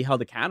 for people to be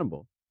held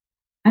accountable?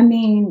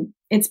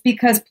 It's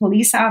because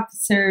police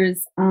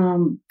officers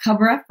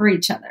cover up for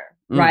each other,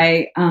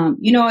 right?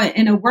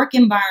 In a work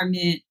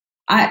environment,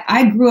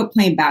 I grew up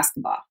playing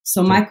basketball.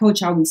 So my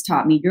coach always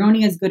taught me, you're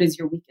only as good as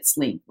your weakest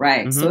link,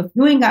 right? So if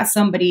you ain't got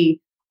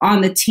somebody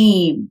on the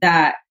team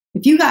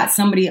if you got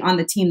somebody on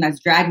the team that's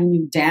dragging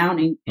you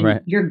down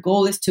and your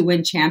goal is to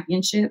win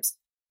championships,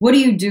 what do?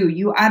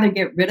 You either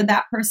get rid of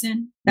that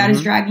person that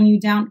is dragging you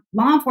down.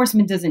 Law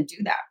enforcement doesn't do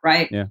that,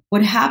 right? Yeah.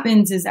 What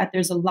happens is that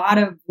there's a lot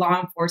of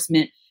law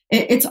enforcement.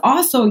 It's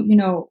also,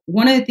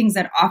 one of the things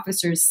that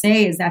officers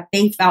say is that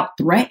they felt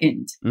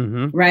threatened,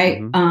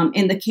 right?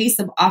 In the case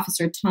of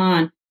Officer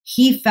Tan,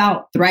 he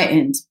felt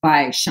threatened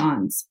by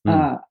Sean's.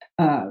 We're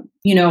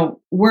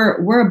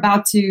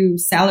about to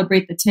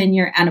celebrate the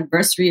 10-year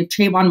anniversary of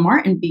Trayvon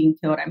Martin being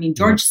killed.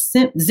 George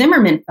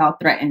Zimmerman felt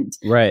threatened.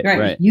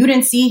 Right. You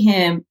didn't see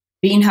him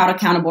being held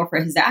accountable for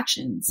his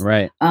actions.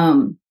 Right.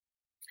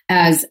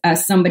 As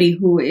somebody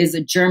who is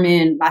a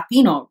German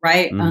Latino,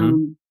 right?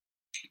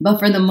 But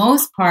for the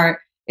most part,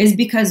 is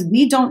because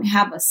we don't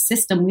have a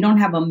system, we don't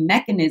have a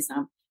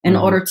mechanism in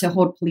order to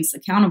hold police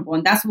accountable.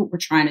 And that's what we're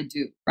trying to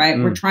do, right?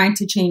 We're trying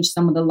to change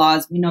some of the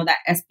laws. We know that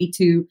SB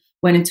 2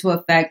 went into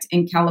effect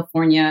in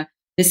California.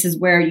 This is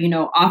where,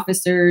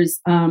 officers,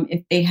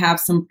 if they have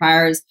some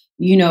priors,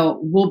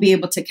 we'll be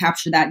able to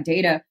capture that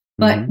data.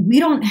 But we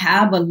don't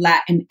have a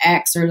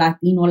Latinx or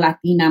Latino,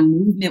 Latina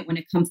movement when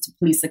it comes to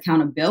police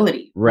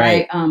accountability,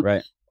 right?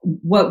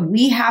 What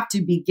we have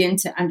to begin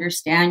to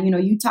understand,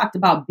 you talked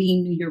about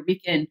being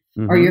Nuyorican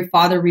or your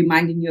father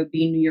reminding you of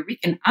being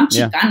Nuyorican. I'm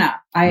Chicana.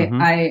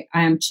 I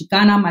am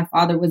Chicana. My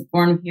father was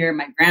born here.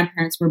 My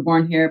grandparents were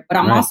born here, but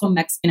I'm also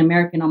Mexican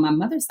American on my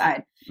mother's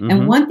side.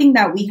 And one thing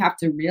that we have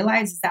to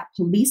realize is that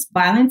police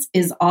violence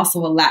is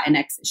also a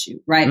Latinx issue,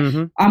 right?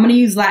 I'm going to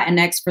use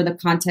Latinx for the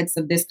context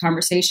of this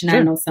conversation.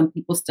 I know some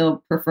people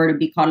still prefer to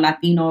be called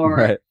Latino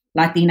or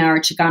Latina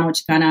or Chicano,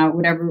 Chicana,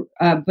 whatever.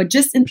 But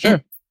just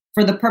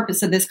for the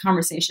purpose of this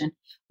conversation,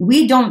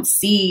 we don't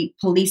see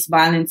police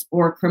violence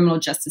or criminal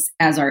justice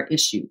as our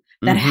issue.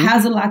 That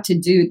has a lot to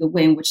do the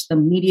way in which the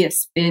media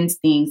spins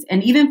things,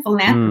 and even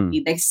philanthropy.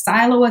 They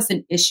silo us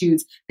in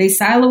issues. They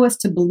silo us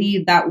to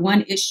believe that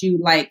one issue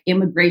like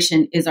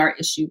immigration is our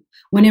issue,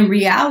 when in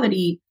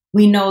reality,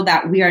 we know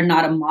that we are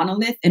not a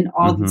monolith and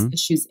all these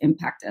issues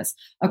impact us.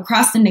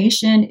 Across the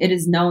nation, it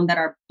is known that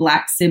our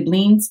Black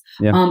siblings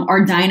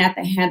are dying at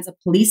the hands of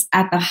police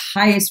at the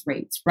highest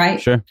rates, right?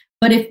 Sure.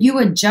 But if you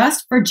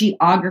adjust for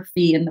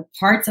geography in the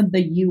parts of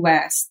the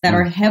U.S. that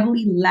are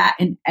heavily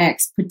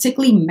Latinx,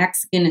 particularly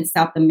Mexican and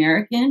South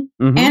American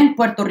and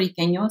Puerto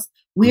Ricanos,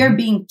 we are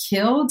being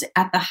killed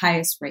at the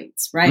highest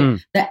rates, right?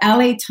 The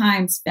LA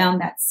Times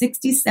found that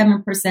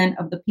 67%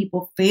 of the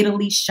people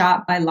fatally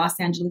shot by Los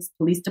Angeles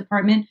Police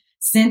Department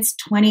since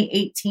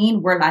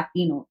 2018 were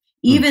Latino,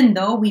 even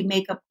though we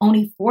make up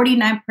only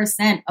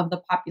 49% of the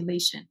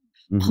population.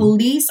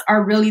 Police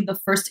are really the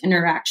first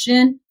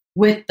interaction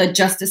with the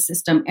justice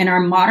system. And our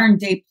modern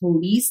day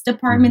police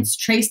departments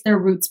trace their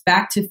roots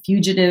back to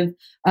fugitive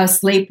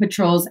slave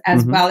patrols,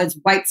 as well as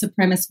white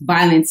supremacist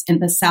violence in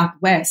the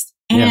Southwest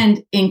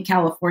and in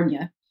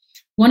California.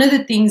 One of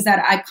the things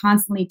that I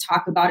constantly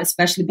talk about,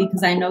 especially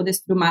because I know this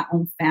through my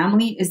own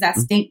family, is that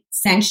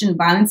state-sanctioned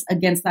violence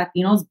against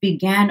Latinos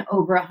began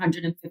over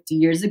 150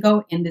 years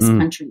ago in this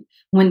country,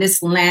 when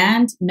this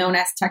land known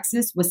as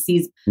Texas was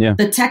seized.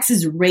 The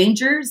Texas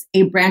Rangers,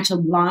 a branch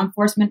of law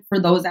enforcement,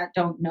 for those that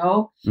don't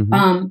know,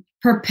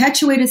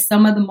 perpetuated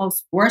some of the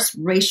most worst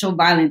racial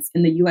violence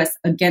in the U.S.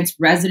 against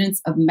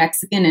residents of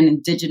Mexican and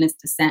indigenous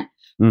descent.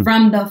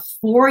 From the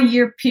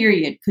 4-year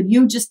period, could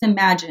you just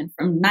imagine,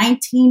 from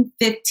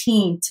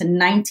 1915 to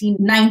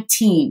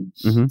 1919,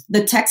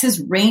 the Texas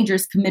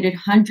Rangers committed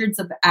hundreds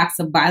of acts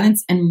of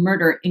violence and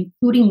murder,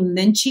 including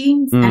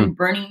lynchings and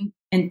burning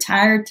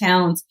entire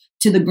towns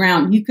to the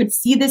ground. You could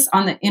see this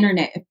on the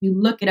internet if you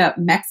look it up,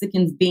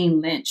 Mexicans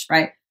being lynched,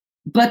 right?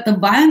 But the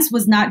violence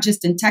was not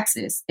just in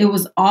Texas. It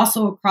was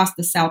also across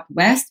the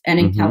Southwest and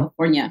in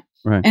California.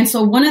 Right. And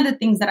so one of the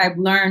things that I've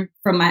learned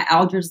from my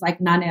elders like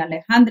Nane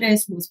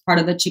Alejandres, who was part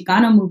of the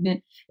Chicano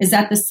movement, is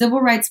that the civil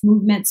rights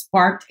movement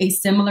sparked a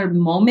similar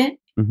moment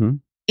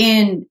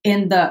in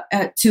the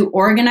to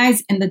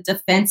organize in the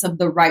defense of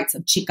the rights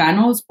of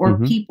Chicanos, or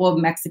people of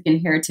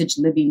Mexican heritage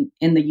living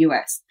in the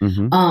U.S.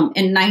 In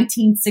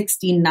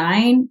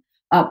 1969,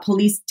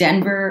 police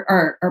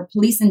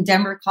in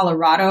Denver,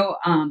 Colorado,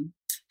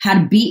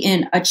 had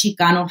beaten a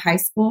Chicano high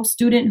school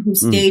student who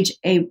staged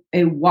a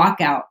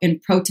walkout in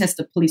protest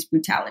of police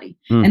brutality.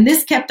 And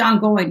this kept on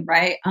going,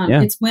 right?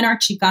 It's when our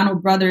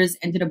Chicano brothers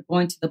ended up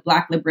going to the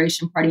Black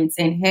Liberation Party and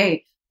saying,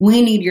 hey,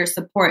 we need your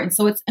support. And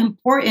so it's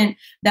important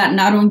that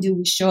not only do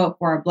we show up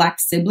for our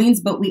Black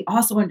siblings, but we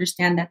also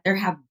understand that there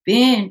have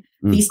been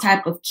these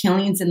type of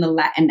killings in the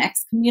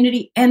Latinx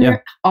community, and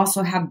there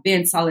also have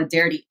been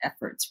solidarity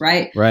efforts,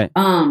 right? Right.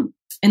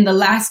 In the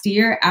last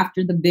year,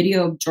 after the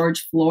video of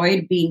George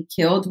Floyd being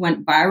killed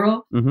went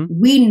viral,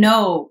 we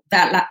know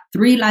that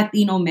 3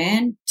 Latino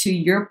men, to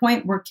your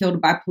point, were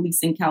killed by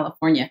police in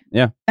California.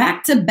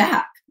 Back to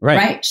back,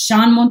 right?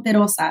 Sean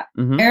Monterosa,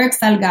 Eric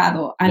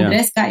Salgado,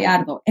 Andres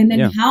Gallardo. And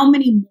then how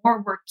many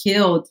more were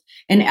killed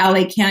in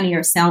LA County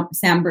or San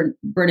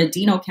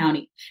Bernardino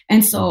County?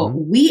 And so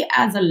we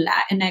as a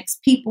Latinx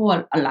people,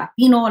 a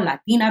Latino,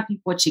 Latina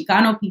people,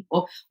 Chicano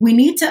people, we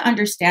need to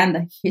understand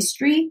the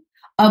history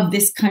of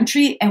this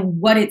country and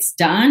what it's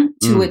done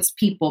to its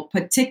people,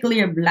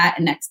 particularly of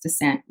Latinx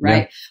descent,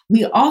 right?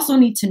 We also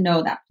need to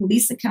know that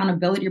police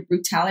accountability or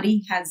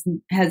brutality has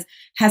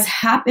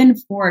happened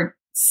for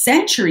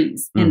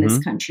centuries in this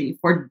country,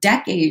 for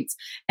decades,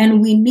 and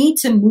we need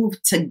to move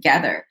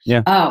together.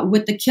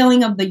 With the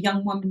killing of the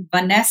young woman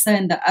Vanessa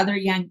and the other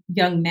young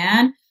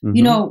man,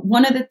 you know,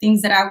 one of the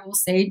things that I will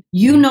say,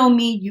 you know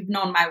me, you've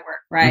known my work,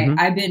 right?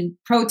 I've been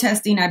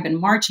protesting, I've been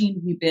marching,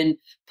 we've been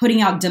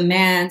putting out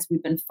demands,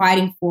 we've been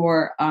fighting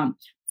for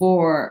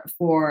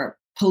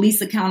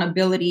police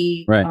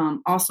accountability,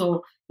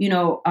 also, you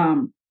know,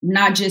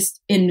 not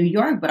just in New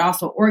York, but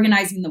also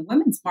organizing the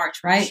Women's March,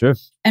 right? Sure.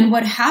 And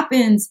what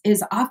happens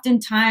is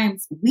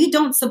oftentimes we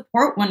don't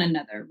support one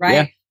another,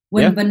 right?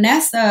 When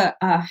Vanessa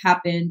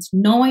happened,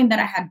 knowing that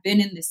I had been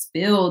in this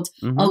field,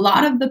 a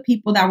lot of the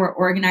people that were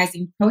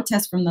organizing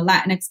protests from the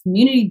Latinx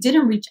community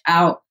didn't reach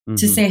out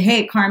to say,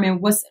 hey,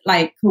 Carmen, what's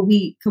like, could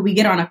we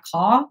get on a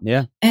call?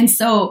 And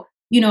so,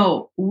 you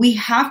know, we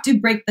have to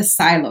break the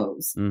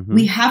silos.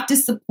 We have to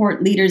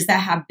support leaders that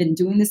have been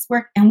doing this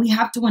work, and we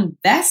have to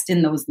invest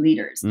in those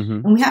leaders.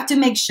 And we have to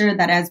make sure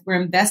that as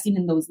we're investing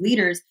in those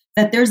leaders,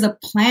 that there's a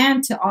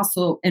plan to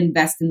also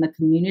invest in the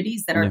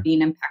communities that are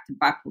being impacted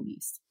by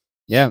police.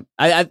 Yeah,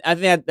 I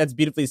think that's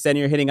beautifully said.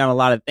 You're hitting on a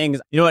lot of things.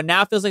 You know what?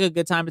 Now feels like a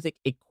good time to take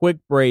a quick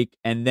break,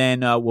 and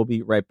then we'll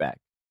be right back.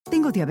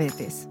 Tengo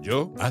diabetes.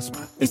 Yo,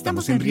 asma.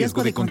 Estamos en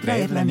riesgo de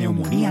contraer la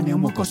neumonía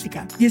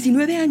neumocócica.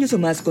 19 años o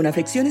más con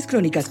afecciones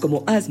crónicas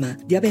como asma,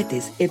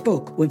 diabetes,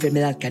 EPOC o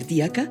enfermedad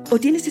cardíaca, o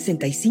tienes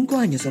 65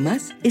 años o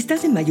más,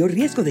 estás en mayor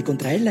riesgo de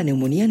contraer la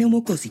neumonía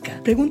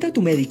neumocócica. Pregunta a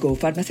tu médico o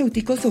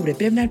farmacéutico sobre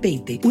Prevnar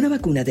 20, una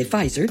vacuna de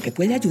Pfizer que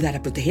puede ayudar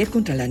a proteger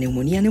contra la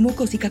neumonía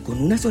neumocócica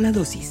con una sola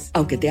dosis.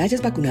 Aunque te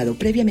hayas vacunado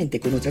previamente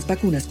con otras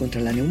vacunas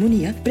contra la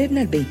neumonía,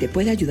 Prevnar 20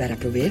 puede ayudar a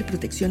proveer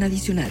protección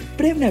adicional.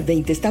 Prevnar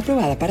 20 está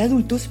aprobada para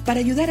adultos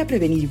para ayudar a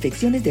prevenir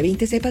infecciones de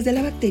 20 cepas de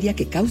la bacteria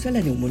que causa la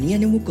neumonía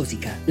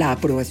neumocócica. La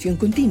aprobación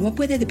continua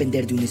puede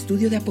depender de un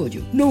estudio de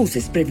apoyo. No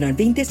uses Prevnar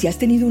 20 si has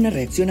tenido una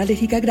reacción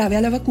alérgica grave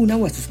a la vacuna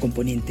o a sus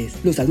componentes.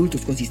 Los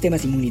adultos con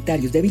sistemas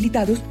inmunitarios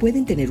debilitados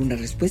pueden tener una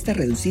respuesta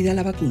reducida a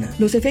la vacuna.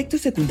 Los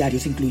efectos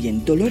secundarios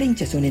incluyen dolor e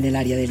hinchazón en el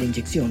área de la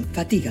inyección,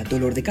 fatiga,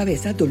 dolor de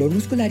cabeza, dolor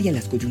muscular y en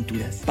las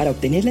coyunturas. Para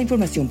obtener la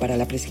información para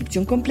la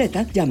prescripción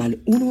completa, llama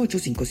al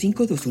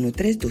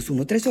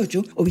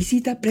 1-855-213-2138 o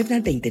visita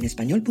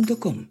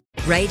Prevnar20enespañol.com.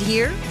 Right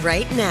here,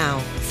 right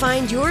now.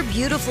 Find your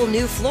beautiful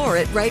new floor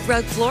at Right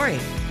Rug Flooring.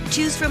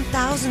 Choose from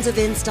thousands of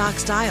in-stock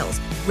styles,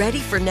 ready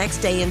for next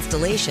day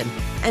installation,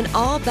 and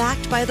all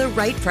backed by the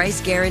right price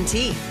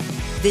guarantee.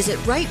 Visit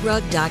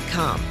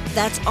rightrug.com.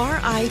 That's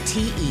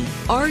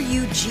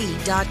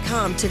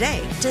RITERUG.com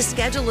today to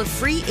schedule a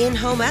free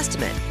in-home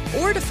estimate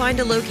or to find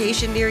a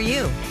location near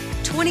you.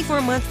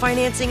 24-month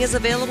financing is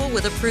available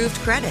with approved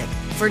credit.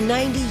 For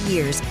 90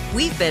 years,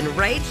 we've been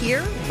right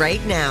here,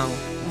 right now.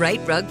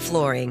 Right Rug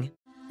Flooring.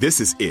 This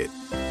is it.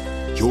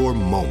 Your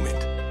moment.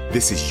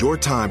 This is your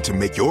time to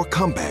make your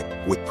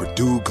comeback with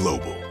Purdue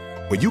Global.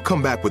 When you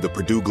come back with a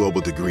Purdue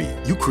Global degree,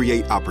 you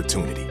create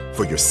opportunity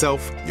for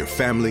yourself, your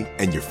family,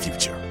 and your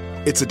future.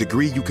 It's a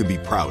degree you can be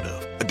proud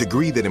of, a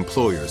degree that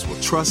employers will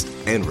trust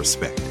and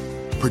respect.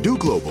 Purdue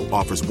Global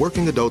offers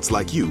working adults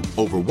like you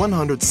over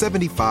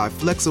 175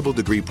 flexible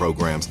degree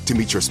programs to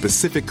meet your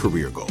specific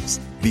career goals.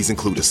 These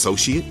include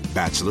associate,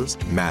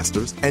 bachelor's,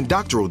 master's, and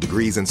doctoral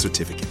degrees and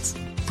certificates.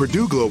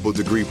 Purdue Global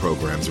degree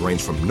programs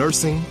range from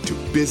nursing to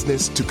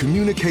business to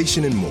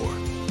communication and more.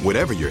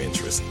 Whatever your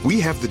interest,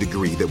 we have the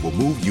degree that will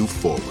move you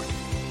forward.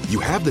 You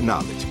have the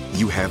knowledge,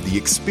 you have the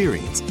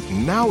experience.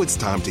 Now it's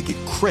time to get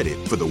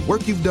credit for the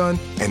work you've done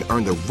and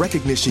earn the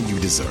recognition you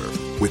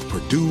deserve with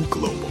Purdue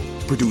Global,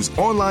 Purdue's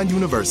online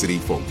university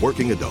for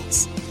working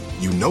adults.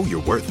 You know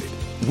you're worth it.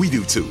 We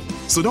do too.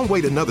 So don't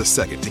wait another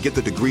second to get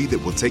the degree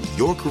that will take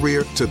your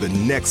career to the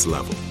next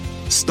level.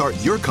 Start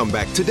your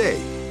comeback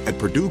today at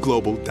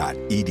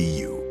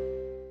purdueglobal.edu.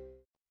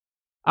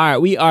 All right,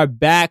 we are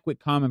back with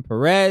Carmen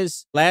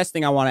Perez. Last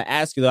thing I want to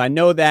ask you, though, I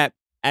know that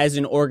as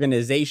an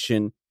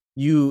organization,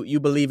 you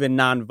believe in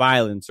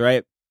nonviolence,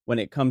 right? When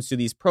it comes to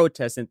these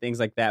protests and things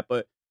like that.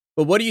 But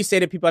what do you say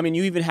to people? I mean,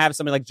 you even have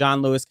somebody like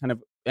John Lewis kind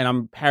of, and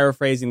I'm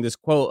paraphrasing this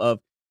quote of,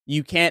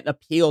 you can't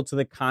appeal to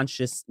the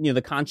conscience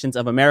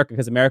of America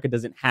because America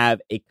doesn't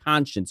have a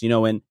conscience,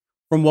 and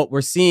from what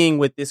we're seeing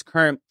with this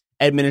current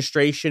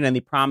administration and the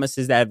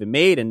promises that have been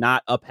made and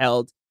not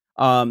upheld,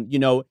 and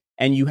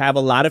you have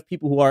a lot of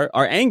people who are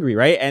angry,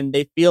 right? And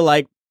they feel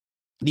like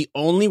the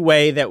only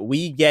way that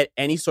we get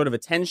any sort of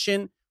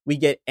attention, we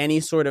get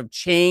any sort of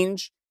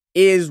change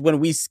is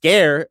when we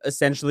scare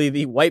essentially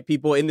the white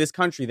people in this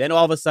country. Then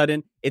all of a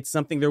sudden it's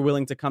something they're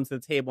willing to come to the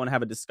table and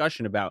have a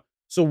discussion about.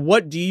 So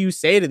what do you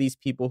say to these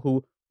people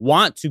who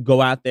want to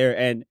go out there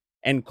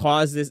and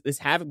cause this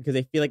havoc because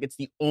they feel like it's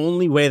the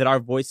only way that our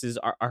voices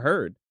are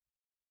heard?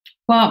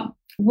 Well,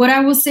 what I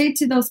will say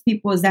to those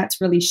people is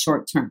that's really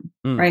short term,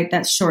 right?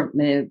 That's short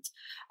lived.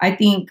 I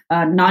think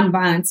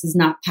nonviolence is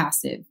not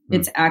passive.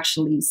 It's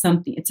actually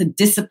something, it's a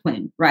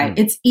discipline, right?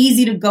 It's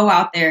easy to go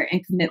out there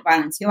and commit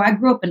violence. I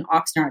grew up in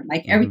Oxnard.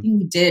 Like everything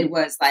we did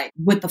was like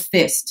with a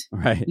fist,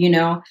 right?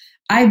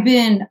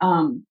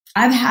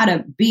 I've had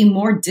to be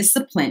more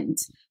disciplined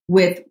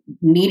with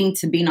needing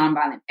to be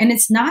nonviolent. And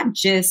it's not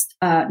just,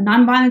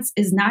 nonviolence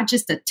is not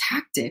just a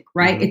tactic,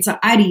 right? It's an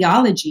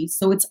ideology.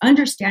 So it's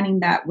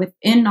understanding that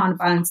within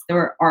nonviolence,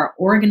 there are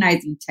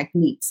organizing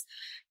techniques.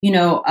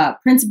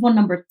 Principle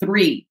number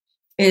 3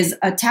 is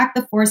attack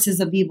the forces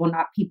of evil,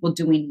 not people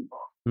doing evil.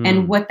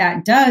 And what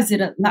that does,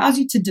 it allows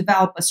you to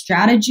develop a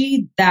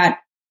strategy that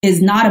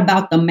is not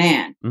about the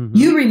man.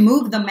 You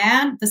remove the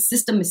man, the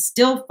system is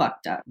still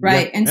fucked up,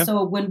 right?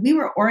 So when we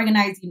were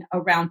organizing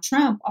around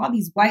Trump, all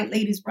these white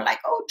ladies were like,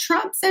 oh,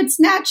 Trump said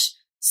snatch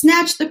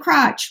the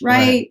crotch,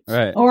 right?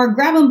 Or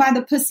grab him by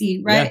the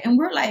pussy, right? And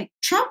we're like,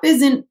 Trump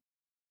isn't,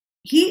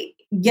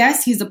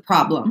 yes, he's a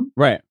problem.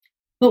 Right.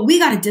 But we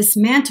got to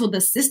dismantle the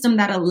system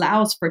that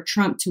allows for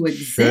Trump to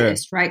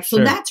exist, right?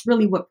 So that's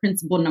really what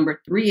principle number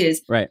 3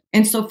 is. Right.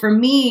 And so for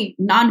me,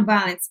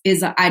 nonviolence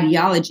is an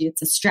ideology.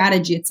 It's a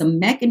strategy. It's a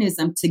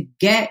mechanism to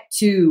get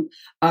to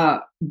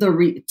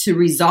to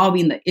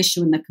resolving the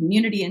issue in the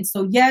community. And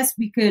so, yes,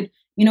 we could,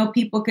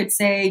 people could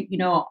say,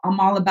 I'm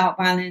all about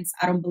violence.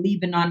 I don't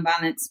believe in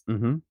nonviolence.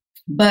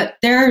 But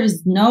there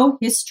is no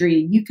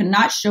history. You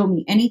cannot show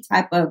me any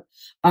type of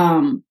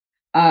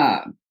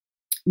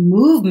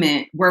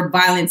movement where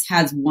violence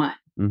has won,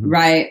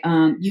 right?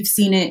 You've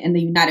seen it in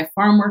the United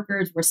Farm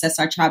Workers where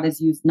Cesar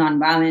Chavez used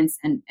nonviolence,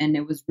 and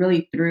it was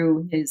really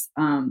through his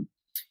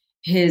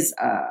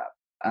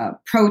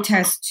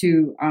protest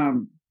to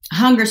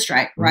hunger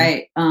strike,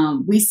 right?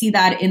 We see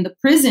that in the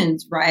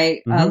prisons,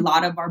 right? A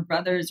lot of our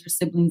brothers or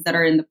siblings that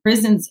are in the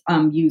prisons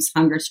use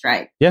hunger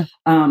strike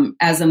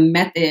as a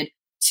method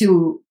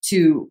to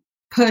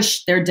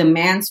push their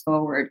demands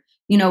forward.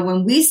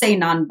 When we say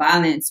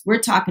nonviolence,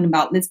 we're talking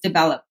about let's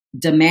develop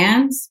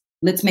demands.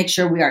 Let's make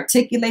sure we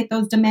articulate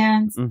those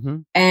demands.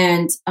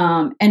 And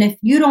if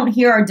you don't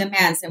hear our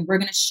demands, then we're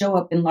going to show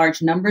up in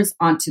large numbers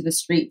onto the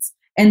streets.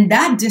 And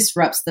that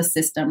disrupts the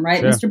system,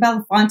 right? Mr.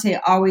 Belafonte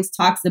always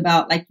talks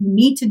about like, you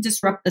need to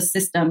disrupt the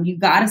system. You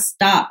got to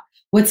stop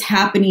what's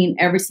happening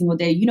every single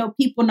day.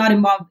 People not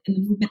involved in the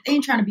movement, they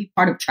ain't trying to be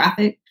part of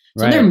traffic.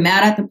 So they're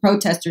mad at the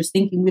protesters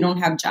thinking we don't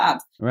have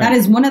jobs. That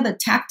is one of the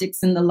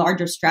tactics in the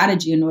larger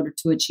strategy in order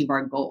to achieve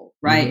our goal.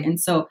 Right. And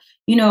so,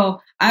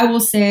 I will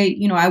say,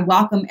 I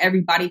welcome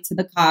everybody to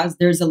the cause.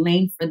 There's a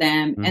lane for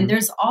them. And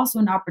there's also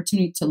an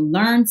opportunity to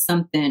learn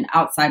something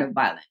outside of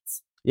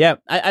violence. Yeah,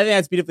 I think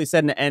that's beautifully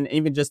said. And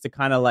even just to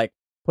kind of like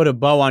put a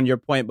bow on your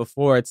point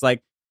before, it's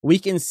like we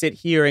can sit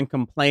here and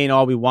complain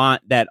all we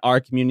want that our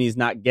community is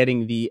not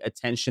getting the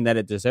attention that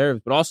it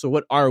deserves, but also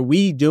what are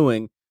we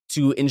doing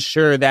to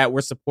ensure that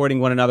we're supporting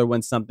one another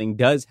when something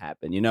does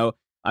happen, you know?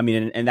 I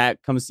mean, and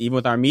that comes even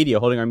with our media,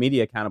 holding our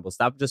media accountable.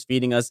 Stop just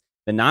feeding us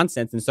the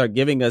nonsense and start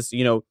giving us,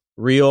 you know,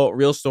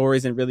 real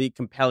stories and really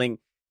compelling,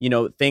 you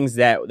know, things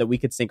that we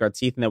could sink our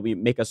teeth in, that we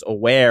make us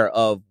aware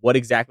of what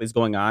exactly is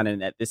going on,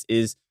 and that this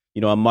is,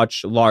 you know, a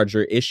much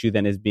larger issue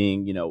than is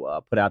being, you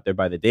know, put out there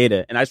by the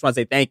data. And I just want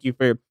to say thank you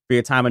for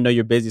your time. I know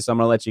you're busy, so I'm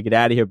going to let you get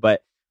out of here.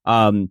 But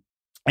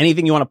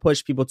anything you want to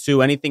push people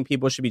to, anything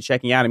people should be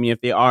checking out. I mean,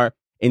 if they are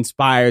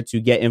inspired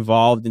to get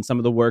involved in some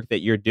of the work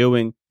that you're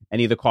doing,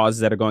 any of the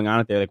causes that are going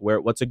on out there, like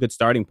what's a good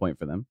starting point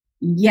for them?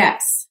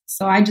 Yes.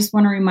 So I just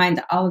want to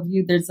remind all of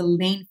you, there's a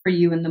lane for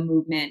you in the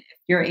movement. If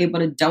you're able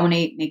to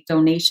donate, make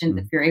donations,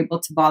 if you're able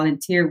to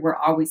volunteer, we're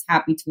always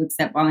happy to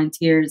accept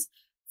volunteers.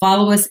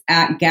 Follow us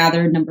at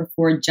Gather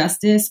 4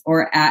 Justice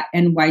or at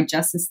NY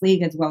Justice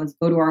League, as well as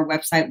go to our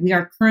website. We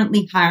are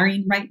currently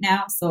hiring right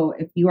now. So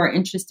if you are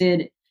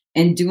interested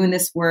in doing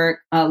this work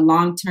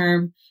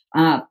long-term,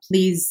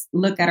 please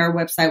look at our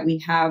website.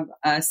 We have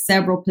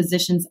several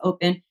positions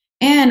open.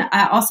 And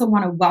I also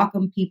want to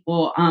welcome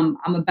people. I'm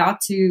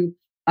about to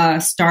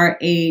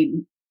start a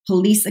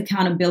police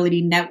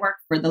accountability network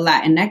for the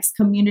Latinx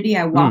community.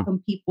 I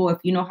welcome people. If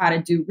you know how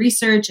to do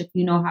research, if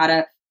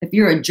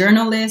you're a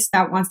journalist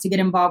that wants to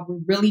get involved, we're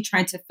really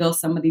trying to fill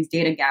some of these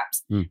data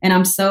gaps. And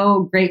I'm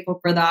so grateful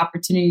for the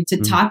opportunity to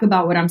talk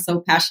about what I'm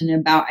so passionate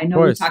about. I know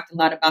we talked a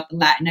lot about the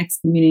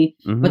Latinx community,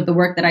 but the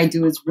work that I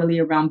do is really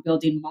around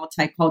building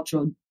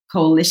multicultural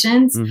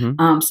coalitions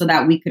so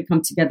that we could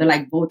come together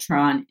like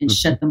Voltron and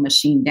shut the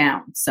machine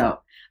down. So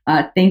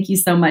thank you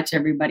so much,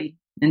 everybody.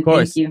 And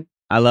thank you.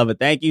 I love it.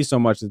 Thank you so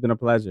much. It's been a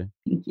pleasure.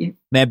 Thank you.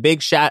 Man,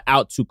 big shout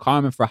out to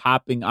Carmen for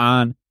hopping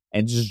on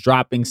and just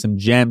dropping some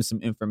gems,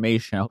 some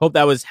information. I hope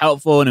that was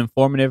helpful and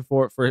informative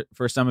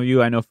for some of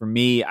you. I know for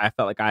me, I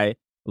felt like I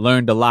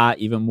learned a lot,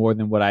 even more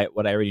than what I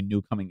already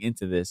knew coming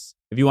into this.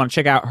 If you want to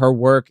check out her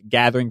work,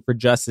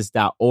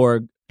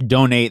 gatheringforjustice.org.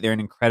 Donate. They're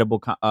an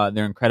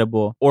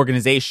incredible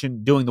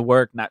organization doing the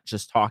work, not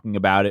just talking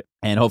about it.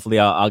 And hopefully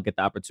I'll get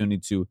the opportunity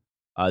to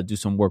do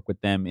some work with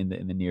them in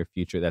the near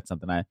future. That's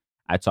something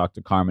I talked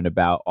to Carmen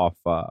about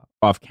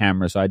off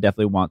camera. So I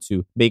definitely want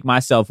to make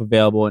myself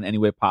available in any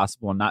way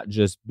possible and not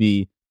just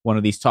be one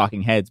of these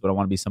talking heads, but I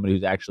want to be somebody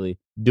who's actually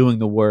doing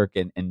the work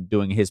and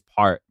doing his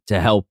part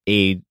to help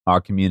aid our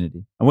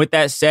community. And with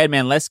that said,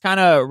 man, let's kind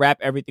of wrap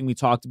everything we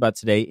talked about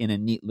today in a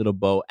neat little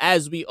bow,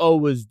 as we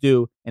always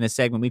do in a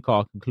segment we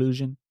call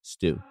Conclusion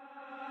Stew.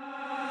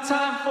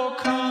 Time for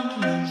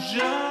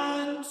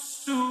Conclusion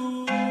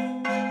Stew.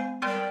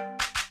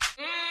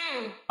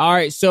 All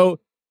right, so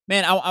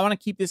man, I want to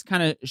keep this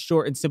kind of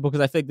short and simple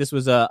because I think this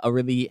was a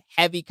really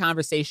heavy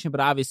conversation,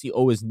 but obviously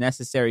always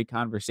necessary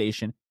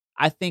conversation.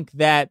 I think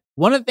that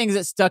one of the things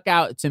that stuck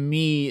out to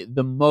me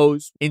the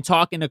most in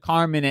talking to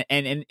Carmen,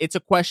 and it's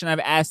a question I've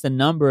asked a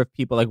number of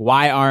people, like,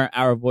 why aren't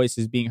our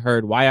voices being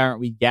heard? Why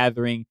aren't we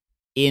gathering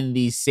in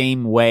the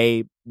same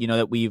way, you know,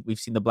 that we've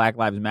seen the Black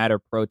Lives Matter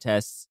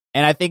protests?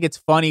 And I think it's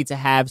funny to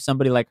have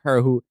somebody like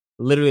her who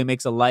literally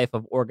makes a life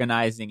of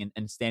organizing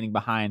and standing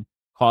behind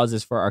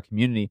causes for our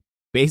community,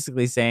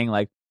 basically saying,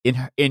 like,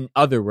 in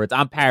other words,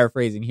 I'm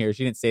paraphrasing here.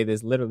 She didn't say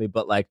this literally,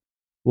 but like,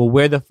 well,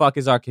 where the fuck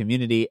is our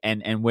community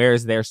and where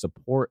is their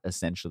support,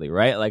 essentially,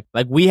 right? Like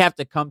we have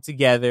to come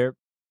together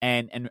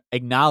and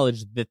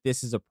acknowledge that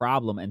this is a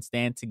problem and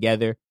stand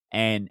together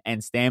and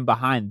stand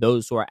behind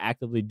those who are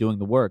actively doing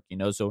the work, you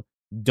know? So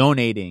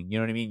donating, you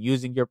know what I mean?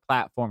 Using your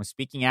platform,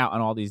 speaking out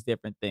on all these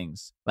different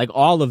things. Like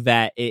all of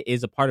that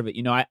is a part of it.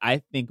 You know,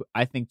 I think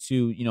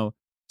too, you know,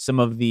 some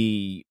of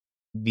the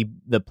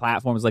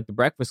platforms like the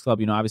Breakfast Club,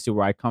 you know, obviously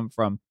where I come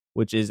from,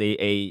 which is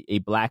a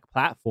Black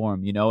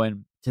platform, you know,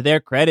 and to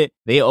their credit,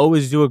 they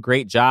always do a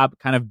great job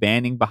kind of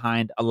banding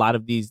behind a lot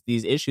of these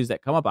issues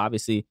that come up.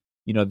 Obviously,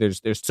 you know,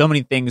 there's so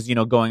many things, you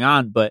know, going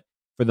on, but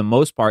for the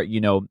most part, you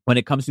know, when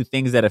it comes to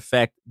things that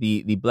affect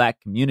the Black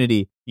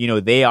community, you know,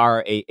 they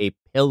are a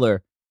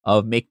pillar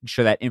of making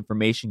sure that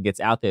information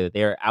gets out there, that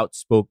they are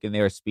outspoken,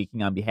 they are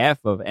speaking on behalf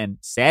of. And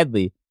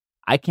sadly,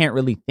 I can't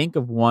really think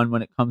of one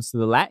when it comes to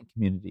the Latin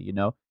community, you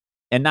know,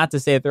 and not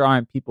to say that there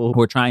aren't people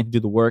who are trying to do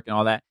the work and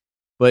all that,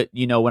 but,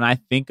 you know, when I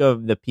think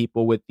of the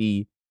people with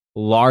the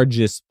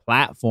largest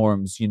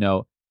platforms, you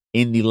know,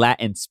 in the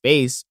Latin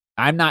space,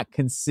 I'm not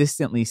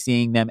consistently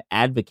seeing them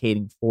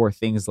advocating for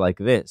things like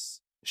this.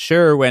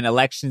 Sure, when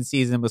election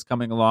season was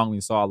coming along, we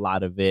saw a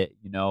lot of it,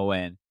 you know,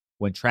 and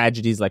when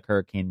tragedies like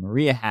Hurricane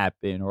Maria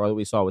happened, or what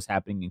we saw was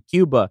happening in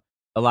Cuba,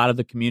 a lot of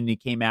the community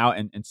came out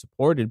and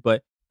supported.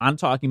 But I'm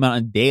talking about on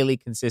a daily,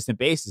 consistent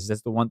basis.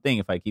 That's the one thing.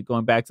 If I keep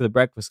going back to the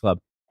Breakfast Club,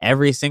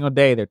 every single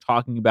day they're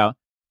talking about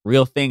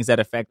real things that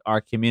affect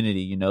our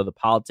community. You know, the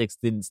politics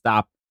didn't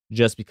stop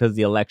just because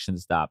the election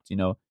stopped. You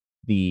know,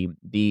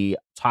 the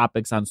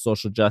topics on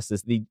social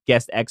justice, the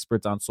guest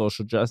experts on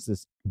social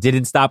justice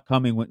didn't stop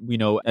coming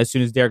when, as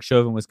soon as Derek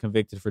Chauvin was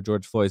convicted for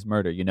George Floyd's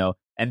murder,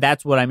 and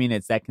that's what I mean.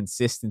 It's that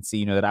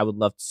consistency, that I would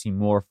love to see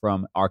more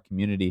from our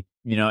community,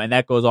 and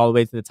that goes all the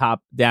way to the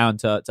top down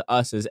to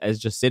us as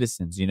just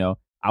citizens.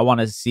 I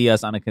want to see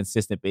us on a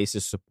consistent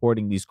basis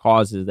supporting these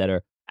causes that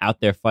are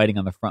out there fighting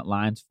on the front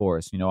lines for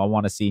us. I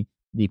want to see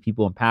the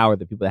people in power,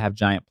 the people that have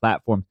giant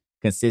platforms,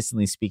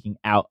 consistently speaking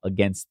out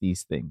against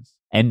these things,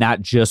 and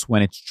not just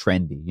when it's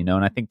trendy,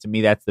 and I think to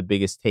me, that's the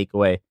biggest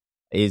takeaway,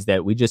 is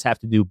that we just have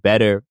to do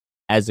better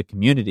as a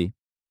community.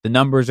 The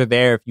numbers are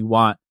there if you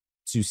want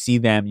to see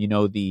them,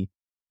 the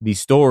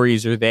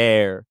stories are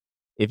there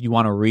if you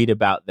want to read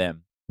about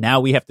them. Now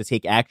we have to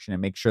take action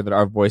and make sure that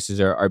our voices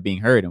are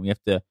being heard, and we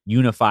have to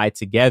unify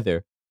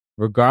together,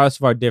 regardless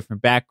of our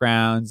different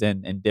backgrounds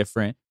and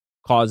different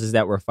causes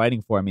that we're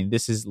fighting for. I mean,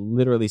 this is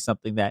literally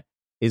something that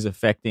is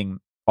affecting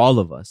all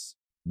of us,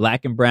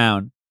 black and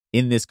brown,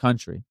 in this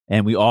country.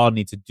 And we all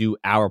need to do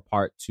our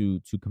part to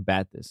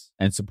combat this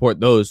and support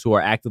those who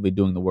are actively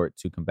doing the work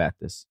to combat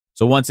this.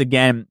 So once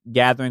again,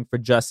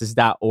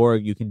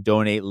 gatheringforjustice.org, you can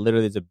donate.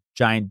 Literally, there's a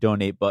giant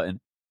donate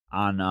button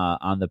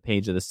on the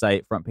page of the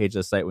site, front page of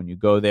the site when you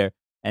go there.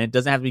 And it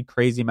doesn't have to be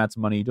crazy amounts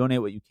of money. You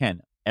donate what you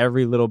can.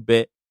 Every little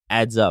bit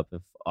adds up.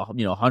 If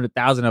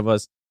 100,000 of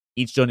us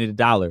each donate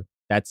 $1,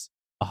 that's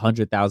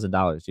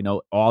 $100,000.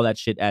 All that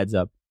shit adds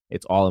up.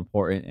 It's all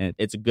important, and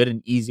it's a good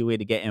and easy way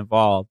to get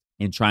involved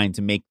in trying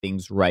to make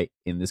things right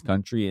in this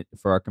country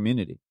for our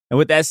community. And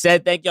with that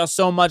said, thank y'all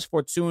so much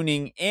for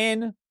tuning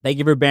in. Thank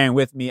you for bearing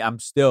with me. I'm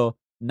still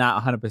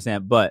not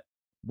 100%, but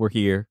we're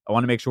here. I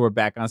want to make sure we're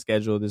back on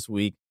schedule this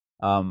week.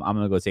 I'm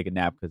going to go take a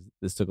nap because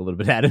this took a little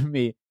bit out of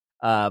me.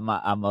 I'm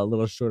a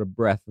little short of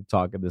breath for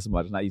talking this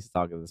much. I'm not used to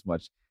talking this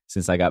much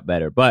since I got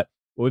better, but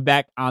we'll be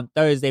back on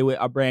Thursday with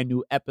our brand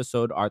new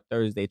episode, our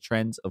Thursday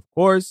Trends, of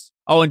course.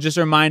 Oh, and just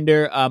a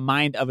reminder,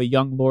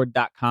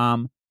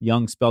 mindofayounglord.com,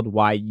 young spelled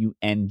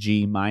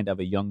Y-U-N-G,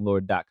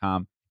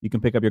 mindofayounglord.com. You can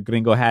pick up your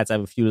gringo hats. I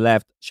have a few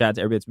left. Shout out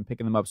to everybody that's been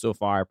picking them up so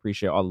far. I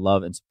appreciate all the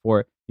love and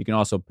support. You can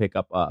also pick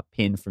up a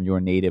pin from your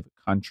native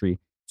country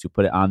to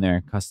put it on there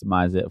and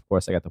customize it. Of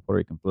course, I got the Puerto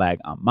Rican flag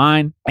on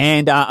mine.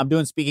 And I'm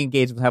doing speaking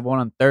engagements. I have one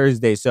on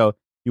Thursday. So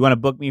you want to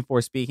book me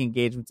for speaking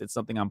engagements? It's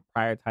something I'm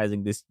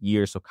prioritizing this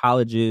year. So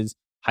colleges,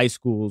 high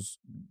schools,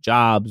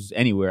 jobs,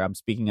 anywhere. I'm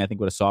speaking, I think,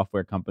 with a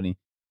software company,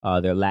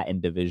 their Latin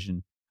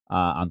division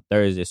on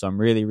Thursday. So I'm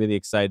really, really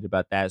excited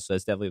about that. So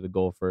that's definitely the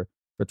goal for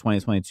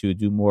 2022,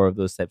 do more of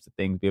those types of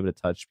things, be able to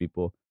touch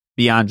people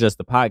beyond just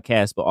the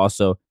podcast, but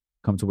also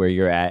come to where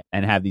you're at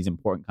and have these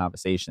important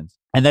conversations.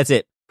 And that's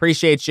it.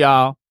 Appreciate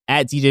y'all.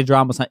 At DJ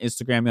Dramos on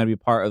Instagram, I'm going to be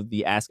part of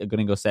the Ask a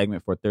Gringo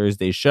segment for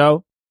Thursday's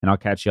show. And I'll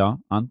catch y'all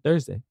on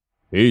Thursday.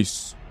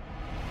 Peace.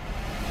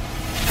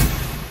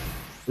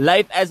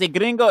 Life as a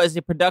Gringo is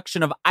a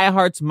production of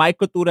iHeart's My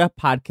Cultura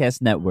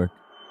Podcast Network.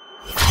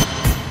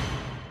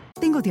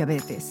 Tengo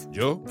diabetes.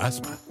 Yo,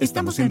 asma.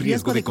 Estamos en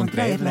riesgo de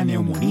contraer la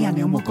neumonía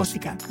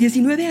neumocócica.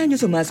 19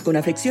 años o más con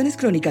afecciones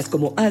crónicas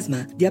como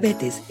asma,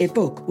 diabetes,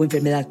 EPOC o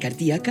enfermedad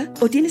cardíaca,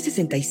 o tienes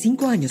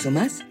 65 años o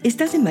más,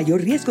 estás en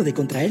mayor riesgo de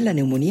contraer la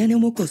neumonía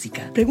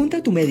neumocócica. Pregunta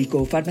a tu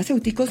médico o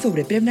farmacéutico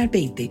sobre Prevnar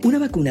 20, una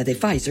vacuna de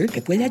Pfizer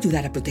que puede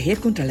ayudar a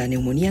proteger contra la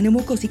neumonía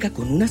neumocócica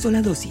con una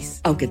sola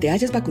dosis. Aunque te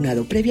hayas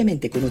vacunado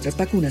previamente con otras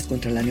vacunas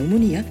contra la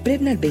neumonía,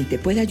 Prevnar 20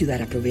 puede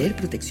ayudar a proveer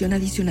protección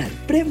adicional.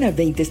 Prevnar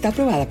 20 está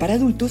aprobada para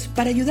adultos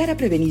para ayudar a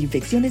prevenir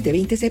infecciones de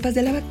 20 cepas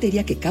de la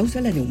bacteria que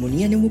causa la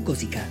neumonía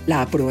neumocócica.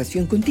 La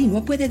aprobación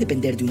continua puede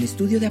depender de un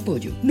estudio de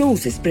apoyo. No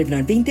uses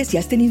Prevnar 20 si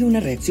has tenido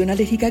una reacción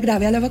alérgica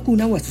grave a la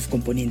vacuna o a sus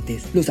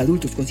componentes. Los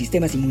adultos con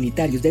sistemas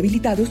inmunitarios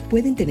debilitados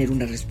pueden tener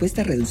una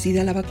respuesta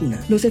reducida a la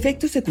vacuna. Los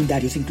efectos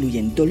secundarios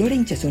incluyen dolor e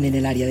hinchazón en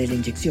el área de la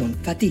inyección,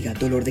 fatiga,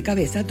 dolor de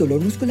cabeza,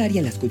 dolor muscular y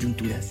en las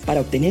coyunturas.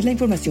 Para obtener la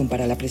información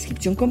para la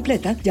prescripción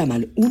completa, llama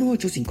al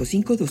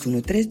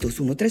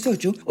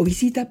 1-855-213-2138 o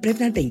visita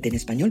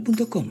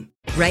Prevnar20enespañol.com.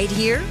 Right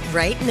here,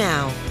 right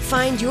now.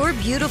 Find your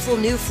beautiful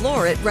new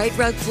floor at Right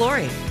Rug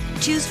Flooring.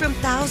 Choose from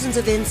thousands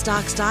of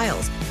in-stock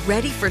styles,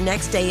 ready for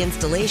next day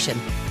installation,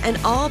 and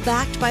all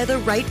backed by the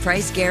right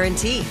price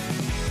guarantee.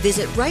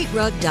 Visit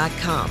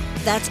rightrug.com.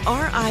 That's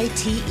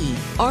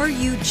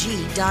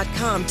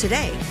RITERUG.com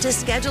today to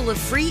schedule a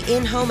free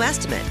in-home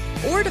estimate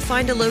or to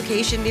find a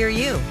location near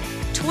you.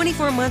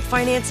 24-month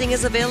financing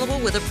is available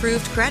with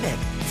approved credit.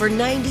 For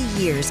 90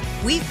 years,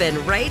 we've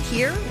been right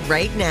here,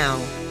 right now.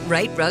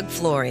 Right Rug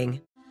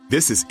Flooring.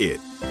 This is it.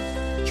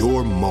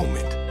 Your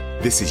moment.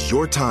 This is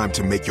your time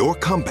to make your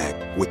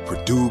comeback with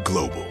Purdue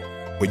Global.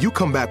 When you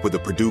come back with a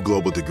Purdue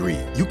Global degree,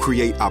 you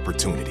create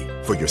opportunity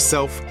for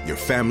yourself, your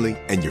family,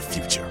 and your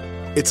future.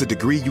 It's a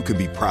degree you can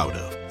be proud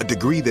of, a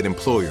degree that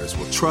employers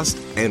will trust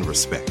and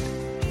respect.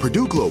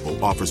 Purdue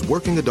Global offers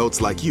working adults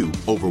like you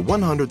over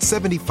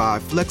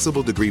 175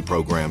 flexible degree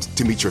programs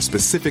to meet your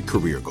specific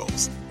career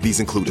goals. These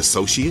include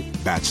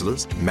associate,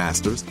 bachelor's,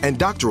 master's, and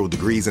doctoral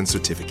degrees and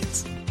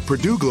certificates.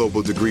 Purdue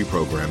Global degree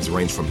programs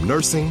range from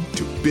nursing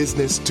to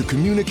business to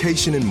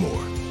communication and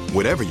more.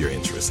 Whatever your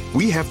interest,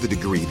 we have the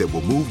degree that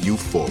will move you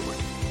forward.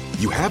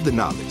 You have the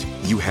knowledge,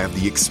 you have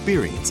the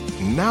experience.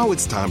 Now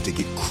it's time to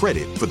get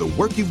credit for the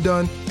work you've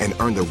done and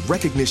earn the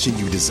recognition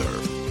you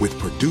deserve with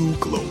Purdue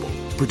Global,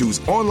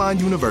 Purdue's online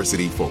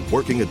university for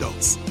working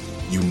adults.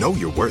 You know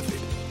you're worth it.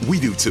 We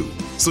do too.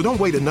 So don't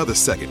wait another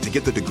second to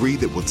get the degree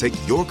that will take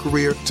your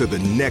career to the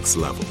next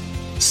level.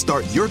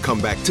 Start your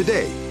comeback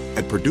today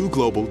at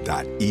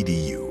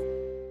purdueglobal.edu.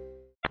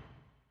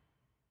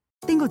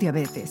 Tengo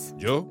diabetes.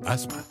 Yo,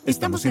 asma.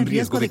 Estamos en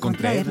riesgo de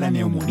contraer la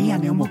neumonía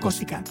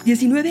neumocócica.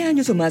 19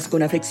 años o más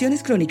con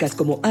afecciones crónicas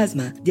como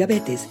asma,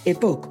 diabetes,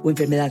 EPOC o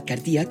enfermedad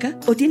cardíaca,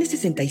 o tienes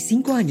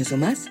 65 años o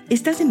más,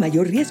 estás en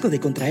mayor riesgo de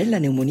contraer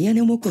la neumonía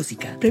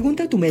neumocócica.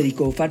 Pregunta a tu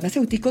médico o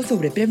farmacéutico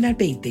sobre Prevnar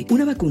 20,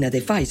 una vacuna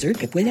de Pfizer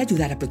que puede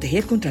ayudar a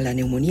proteger contra la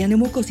neumonía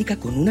neumocócica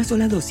con una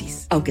sola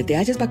dosis. Aunque te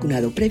hayas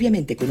vacunado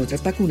previamente con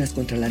otras vacunas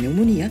contra la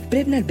neumonía,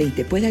 Prevnar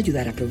 20 puede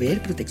ayudar a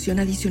proveer protección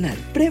adicional.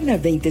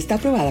 Prevnar 20 está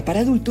aprobada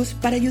para adultos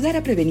para ayudar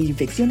a prevenir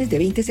infecciones de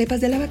 20 cepas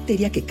de la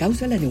bacteria que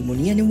causa la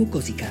neumonía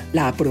neumocócica.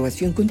 La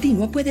aprobación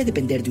continua puede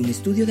depender de un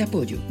estudio de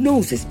apoyo. No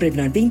uses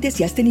Prevnar 20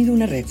 si has tenido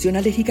una reacción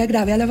alérgica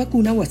grave a la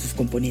vacuna o a sus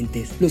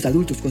componentes. Los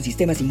adultos con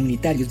sistemas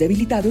inmunitarios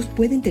debilitados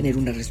pueden tener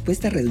una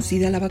respuesta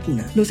reducida a la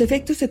vacuna. Los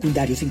efectos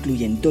secundarios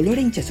incluyen dolor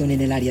e hinchazón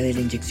en el área de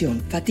la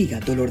inyección, fatiga,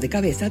 dolor de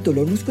cabeza,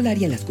 dolor muscular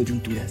y en las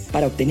coyunturas.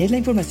 Para obtener la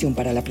información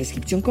para la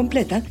prescripción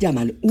completa,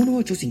 llama al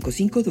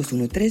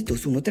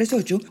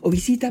 1-855-213-2138 o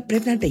visita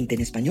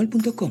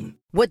Prevnar20enespañol.com.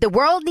 What the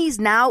world needs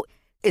now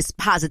is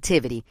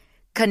positivity.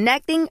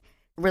 Connecting,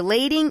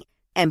 relating,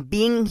 and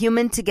being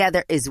human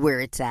together is where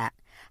it's at.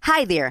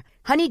 Hi there,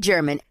 Honey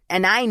German,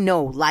 and I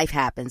know life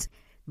happens,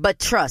 but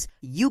trust,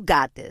 you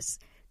got this.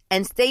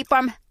 And State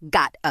Farm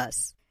got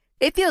us.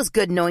 It feels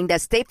good knowing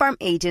that State Farm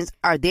agents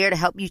are there to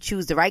help you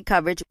choose the right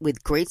coverage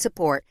with great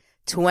support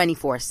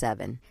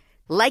 24/7.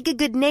 Like a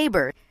good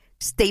neighbor,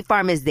 State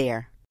Farm is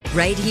there.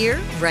 Right here,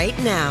 right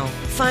now.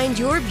 Find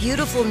your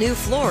beautiful new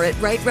floor at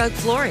Right Rug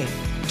Flooring.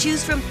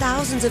 Choose from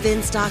thousands of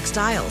in-stock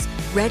styles,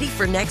 ready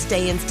for next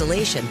day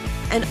installation,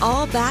 and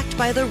all backed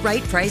by the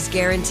right price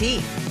guarantee.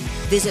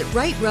 Visit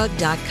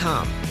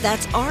rightrug.com.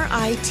 That's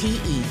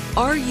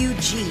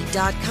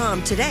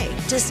RITERUG.com today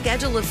to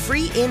schedule a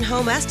free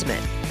in-home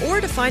estimate or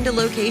to find a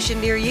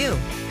location near you.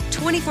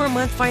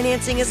 24-month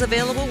financing is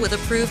available with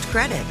approved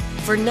credit.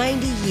 For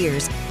 90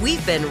 years,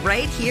 we've been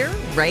right here,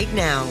 right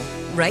now.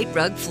 Right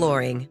Rug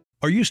Flooring.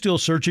 Are you still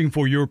searching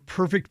for your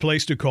perfect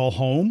place to call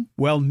home?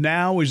 Well,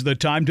 now is the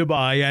time to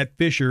buy at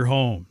Fisher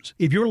Homes.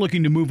 If you're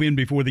looking to move in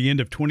before the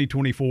end of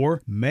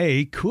 2024,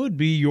 May could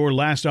be your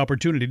last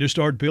opportunity to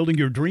start building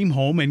your dream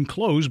home and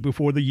close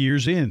before the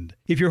year's end.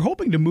 If you're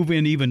hoping to move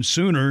in even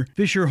sooner,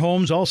 Fisher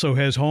Homes also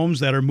has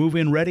homes that are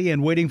move-in ready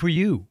and waiting for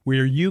you,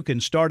 where you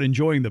can start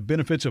enjoying the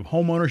benefits of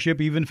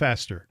homeownership even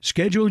faster.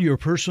 Schedule your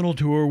personal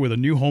tour with a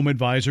new home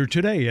advisor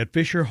today at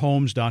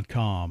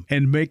FisherHomes.com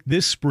and make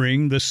this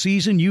spring the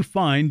season you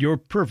find your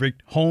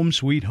perfect home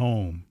sweet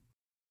home.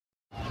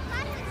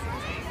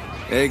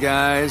 Hey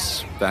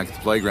guys, back at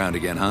the playground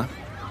again, huh?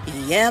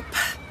 Yep.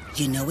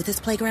 You know what this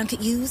playground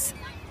could use?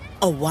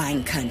 A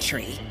wine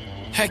country.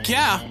 Heck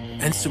yeah,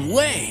 and some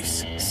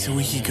waves so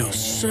we could go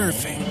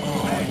surfing.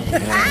 Oh,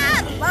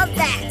 yeah. Love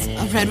that.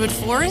 A redwood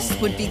forest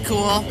would be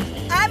cool.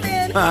 I'm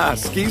in.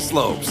 Ski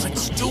slopes.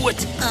 Let's do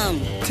it.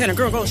 Can a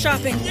girl go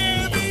shopping?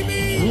 Yeah,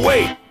 baby.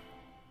 Wait.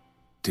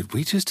 Did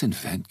we just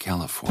invent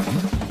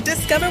California?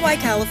 Discover why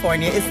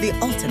California is the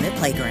ultimate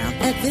playground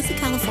at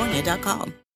visitcalifornia.com.